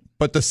don't,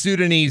 but the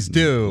Sudanese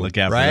do. Look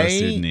out for those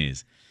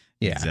Sudanese.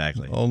 Yeah,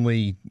 exactly.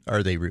 Only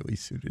are they really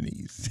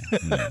Sudanese?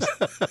 Yeah,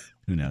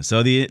 who knows?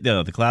 So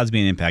the cloud's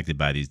being impacted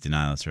by these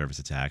denial of service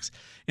attacks.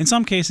 In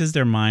some cases,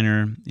 they're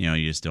minor.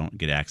 You just don't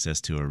get access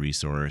to a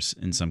resource.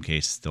 In some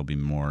cases, they'll be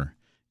more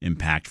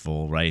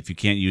impactful, right? If you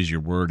can't use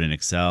your Word and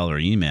Excel or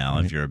email,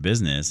 if you're a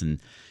business,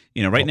 and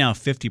right now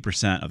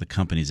 50% of the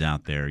companies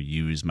out there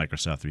use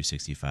Microsoft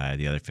 365.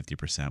 The other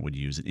 50% would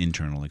use an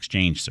internal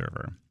Exchange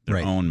server, their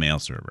own mail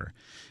server.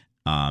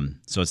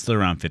 So it's still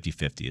around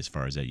 50-50 as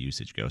far as that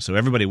usage goes. So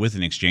everybody with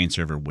an Exchange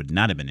server would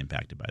not have been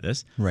impacted by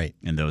this. Right.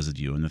 And those of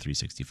you in the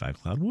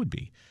 365 cloud would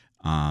be.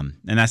 And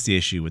that's the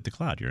issue with the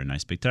cloud. You're a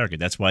nice big target.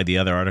 That's why the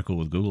other article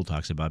with Google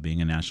talks about being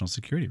a national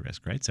security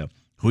risk, right? So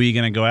who are you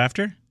going to go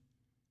after?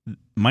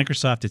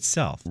 Microsoft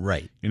itself.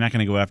 Right. You're not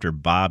going to go after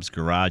Bob's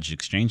Garage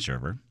Exchange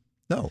server.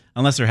 No.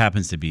 Unless there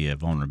happens to be a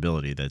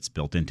vulnerability that's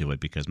built into it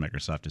because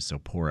Microsoft is so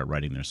poor at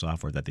writing their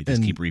software that they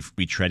just keep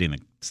retreading the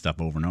stuff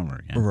over and over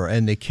again.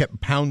 And they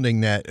kept pounding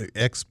that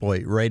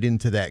exploit right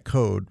into that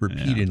code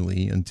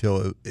repeatedly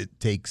until it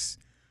takes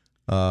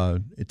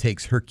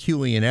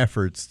Herculean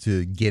efforts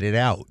to get it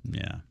out.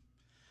 Yeah.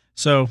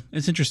 So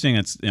it's interesting.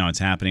 It's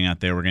happening out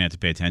there. We're going to have to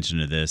pay attention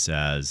to this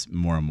as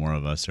more and more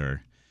of us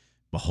are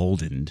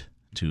beholden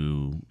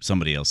to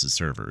somebody else's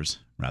servers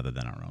rather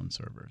than our own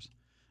servers.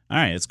 All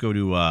right, let's go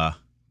to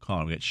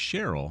caller. We got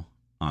Cheryl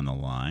on the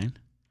line.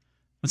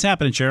 What's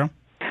happening, Cheryl?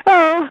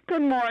 Oh,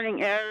 good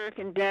morning, Eric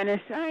and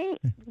Dennis.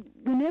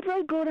 Whenever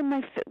I go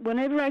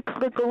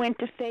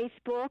into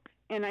Facebook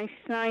and I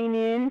sign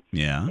in,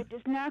 it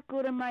does not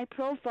go to my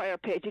profile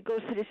page. It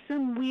goes to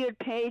some weird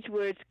page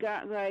where it's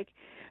got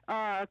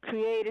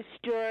create a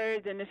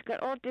story, and it's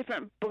got all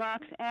different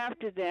blocks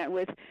after that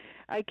with,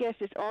 I guess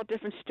it's all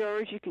different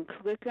stories you can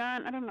click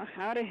on. I don't know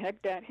how the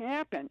heck that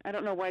happened. I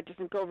don't know why it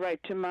doesn't go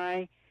right to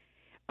my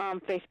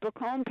Facebook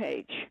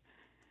homepage.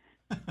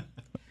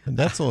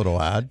 That's a little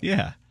odd.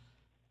 Yeah.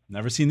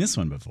 Never seen this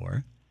one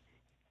before.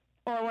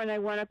 Or when I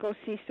want to go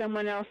see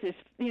someone else's,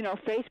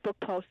 Facebook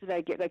post that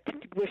I get, like to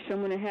wish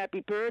someone a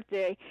happy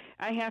birthday,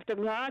 I have to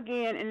log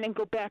in and then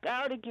go back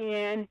out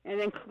again and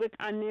then click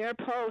on their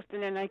post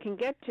and then I can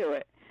get to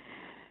it.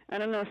 I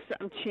don't know if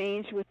something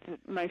changed with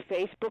my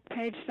Facebook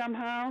page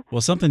somehow.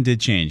 Well, something did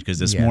change because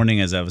this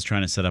morning as I was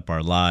trying to set up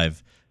our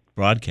live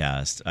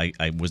broadcast,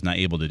 I was not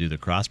able to do the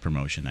cross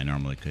promotion I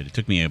normally could. It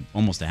took me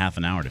almost a half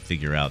an hour to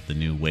figure out the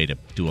new way to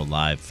do a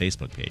live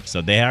Facebook page.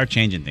 So they are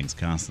changing things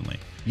constantly.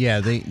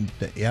 Yeah,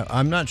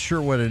 I'm not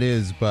sure what it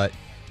is, but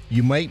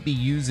you might be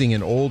using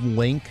an old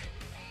link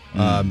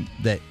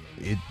that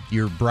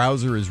your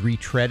browser is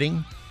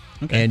retreading,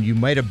 and you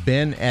might have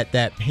been at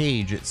that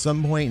page at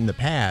some point in the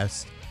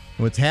past.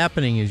 And what's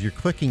happening is you're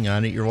clicking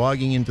on it, you're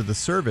logging into the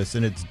service,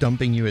 and it's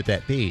dumping you at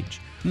that page.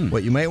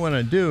 What you might want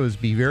to do is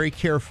be very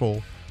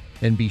careful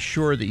and be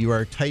sure that you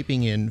are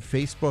typing in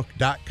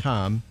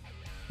facebook.com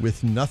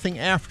with nothing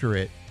after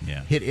it.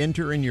 Yeah. Hit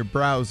enter in your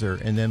browser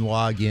and then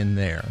log in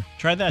there.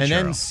 Try that, and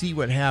Cheryl. then see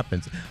what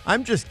happens.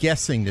 I'm just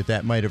guessing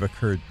that might have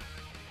occurred.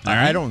 All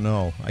right. I don't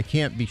know. I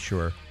can't be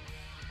sure.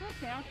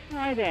 Okay, I'll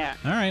try that.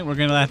 All right, we're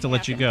going to have to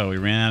let you go. We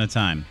ran out of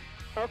time.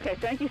 Okay,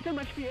 thank you so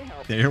much for your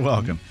help. You're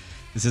welcome.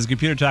 This is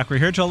Computer Talk. We're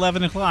here till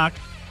 11 o'clock.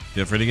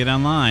 Feel free to get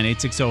online.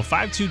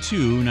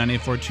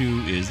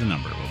 860-522-9842 is the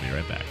number. We'll be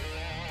right back.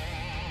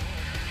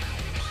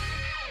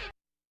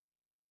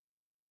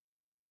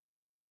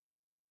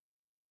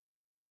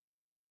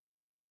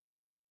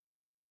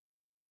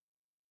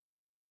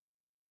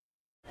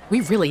 We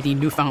really need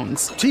new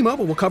phones.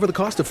 T-Mobile will cover the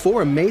cost of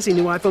 4 amazing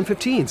new iPhone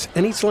 15s,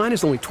 and each line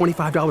is only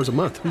 $25 a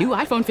month. New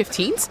iPhone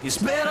 15s? It's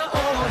better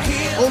over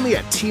here. Only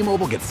at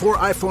T-Mobile, get 4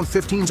 iPhone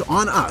 15s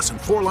on us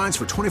and 4 lines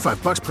for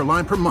 $25 per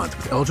line per month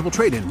with eligible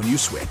trade-in when you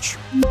switch.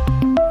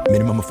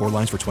 Minimum of 4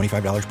 lines for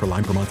 $25 per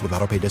line per month with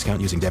autopay discount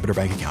using debit or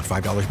bank account.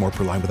 $5 more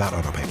per line without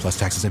autopay, plus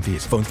taxes and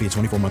fees. Phone fee at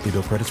 24 monthly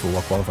bill credits for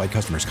well-qualified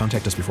customers.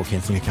 Contact us before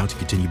canceling account to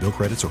continue bill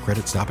credits or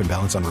credit stop and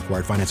balance on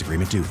required finance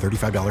agreement due.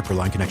 $35 per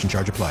line connection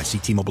charge applies. See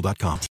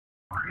T-Mobile.com.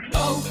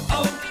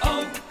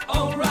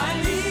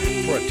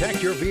 O'Reilly.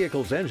 Protect your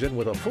vehicle's engine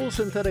with a full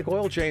synthetic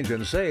oil change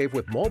and save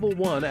with Mobil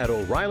 1 at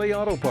O'Reilly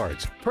Auto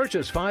Parts.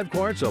 Purchase 5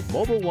 quarts of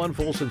Mobil 1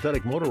 full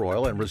synthetic motor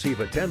oil and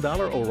receive a $10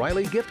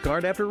 O'Reilly gift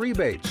card after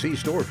rebate. See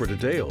store for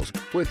details.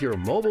 With your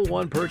Mobil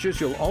 1 purchase,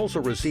 you'll also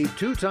receive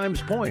 2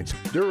 times points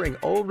during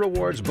O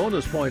Rewards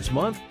Bonus Points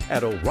Month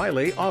at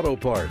O'Reilly Auto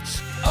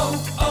Parts.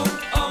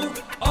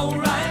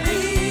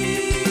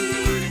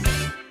 O'Reilly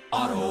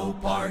Auto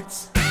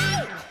Parts.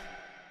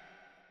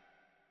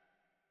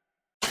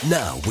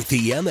 Now, with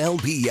the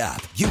MLB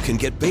app, you can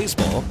get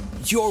baseball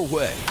your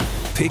way.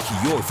 Pick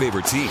your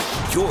favorite team,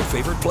 your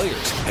favorite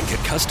players, and get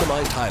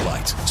customized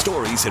highlights,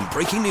 stories, and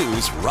breaking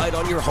news right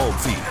on your home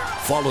feed.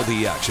 Follow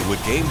the action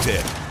with Game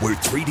 10, where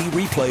 3D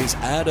replays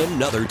add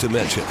another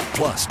dimension.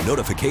 Plus,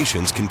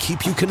 notifications can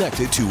keep you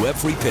connected to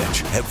every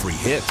pitch, every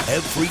hit,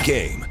 every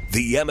game.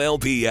 The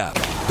MLB app.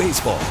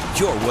 Baseball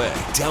your way.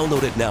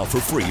 Download it now for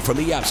free from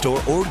the App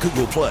Store or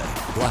Google Play.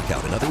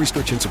 Blackout and other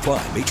restrictions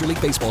apply. Major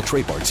League Baseball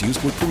trademarks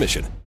used with permission.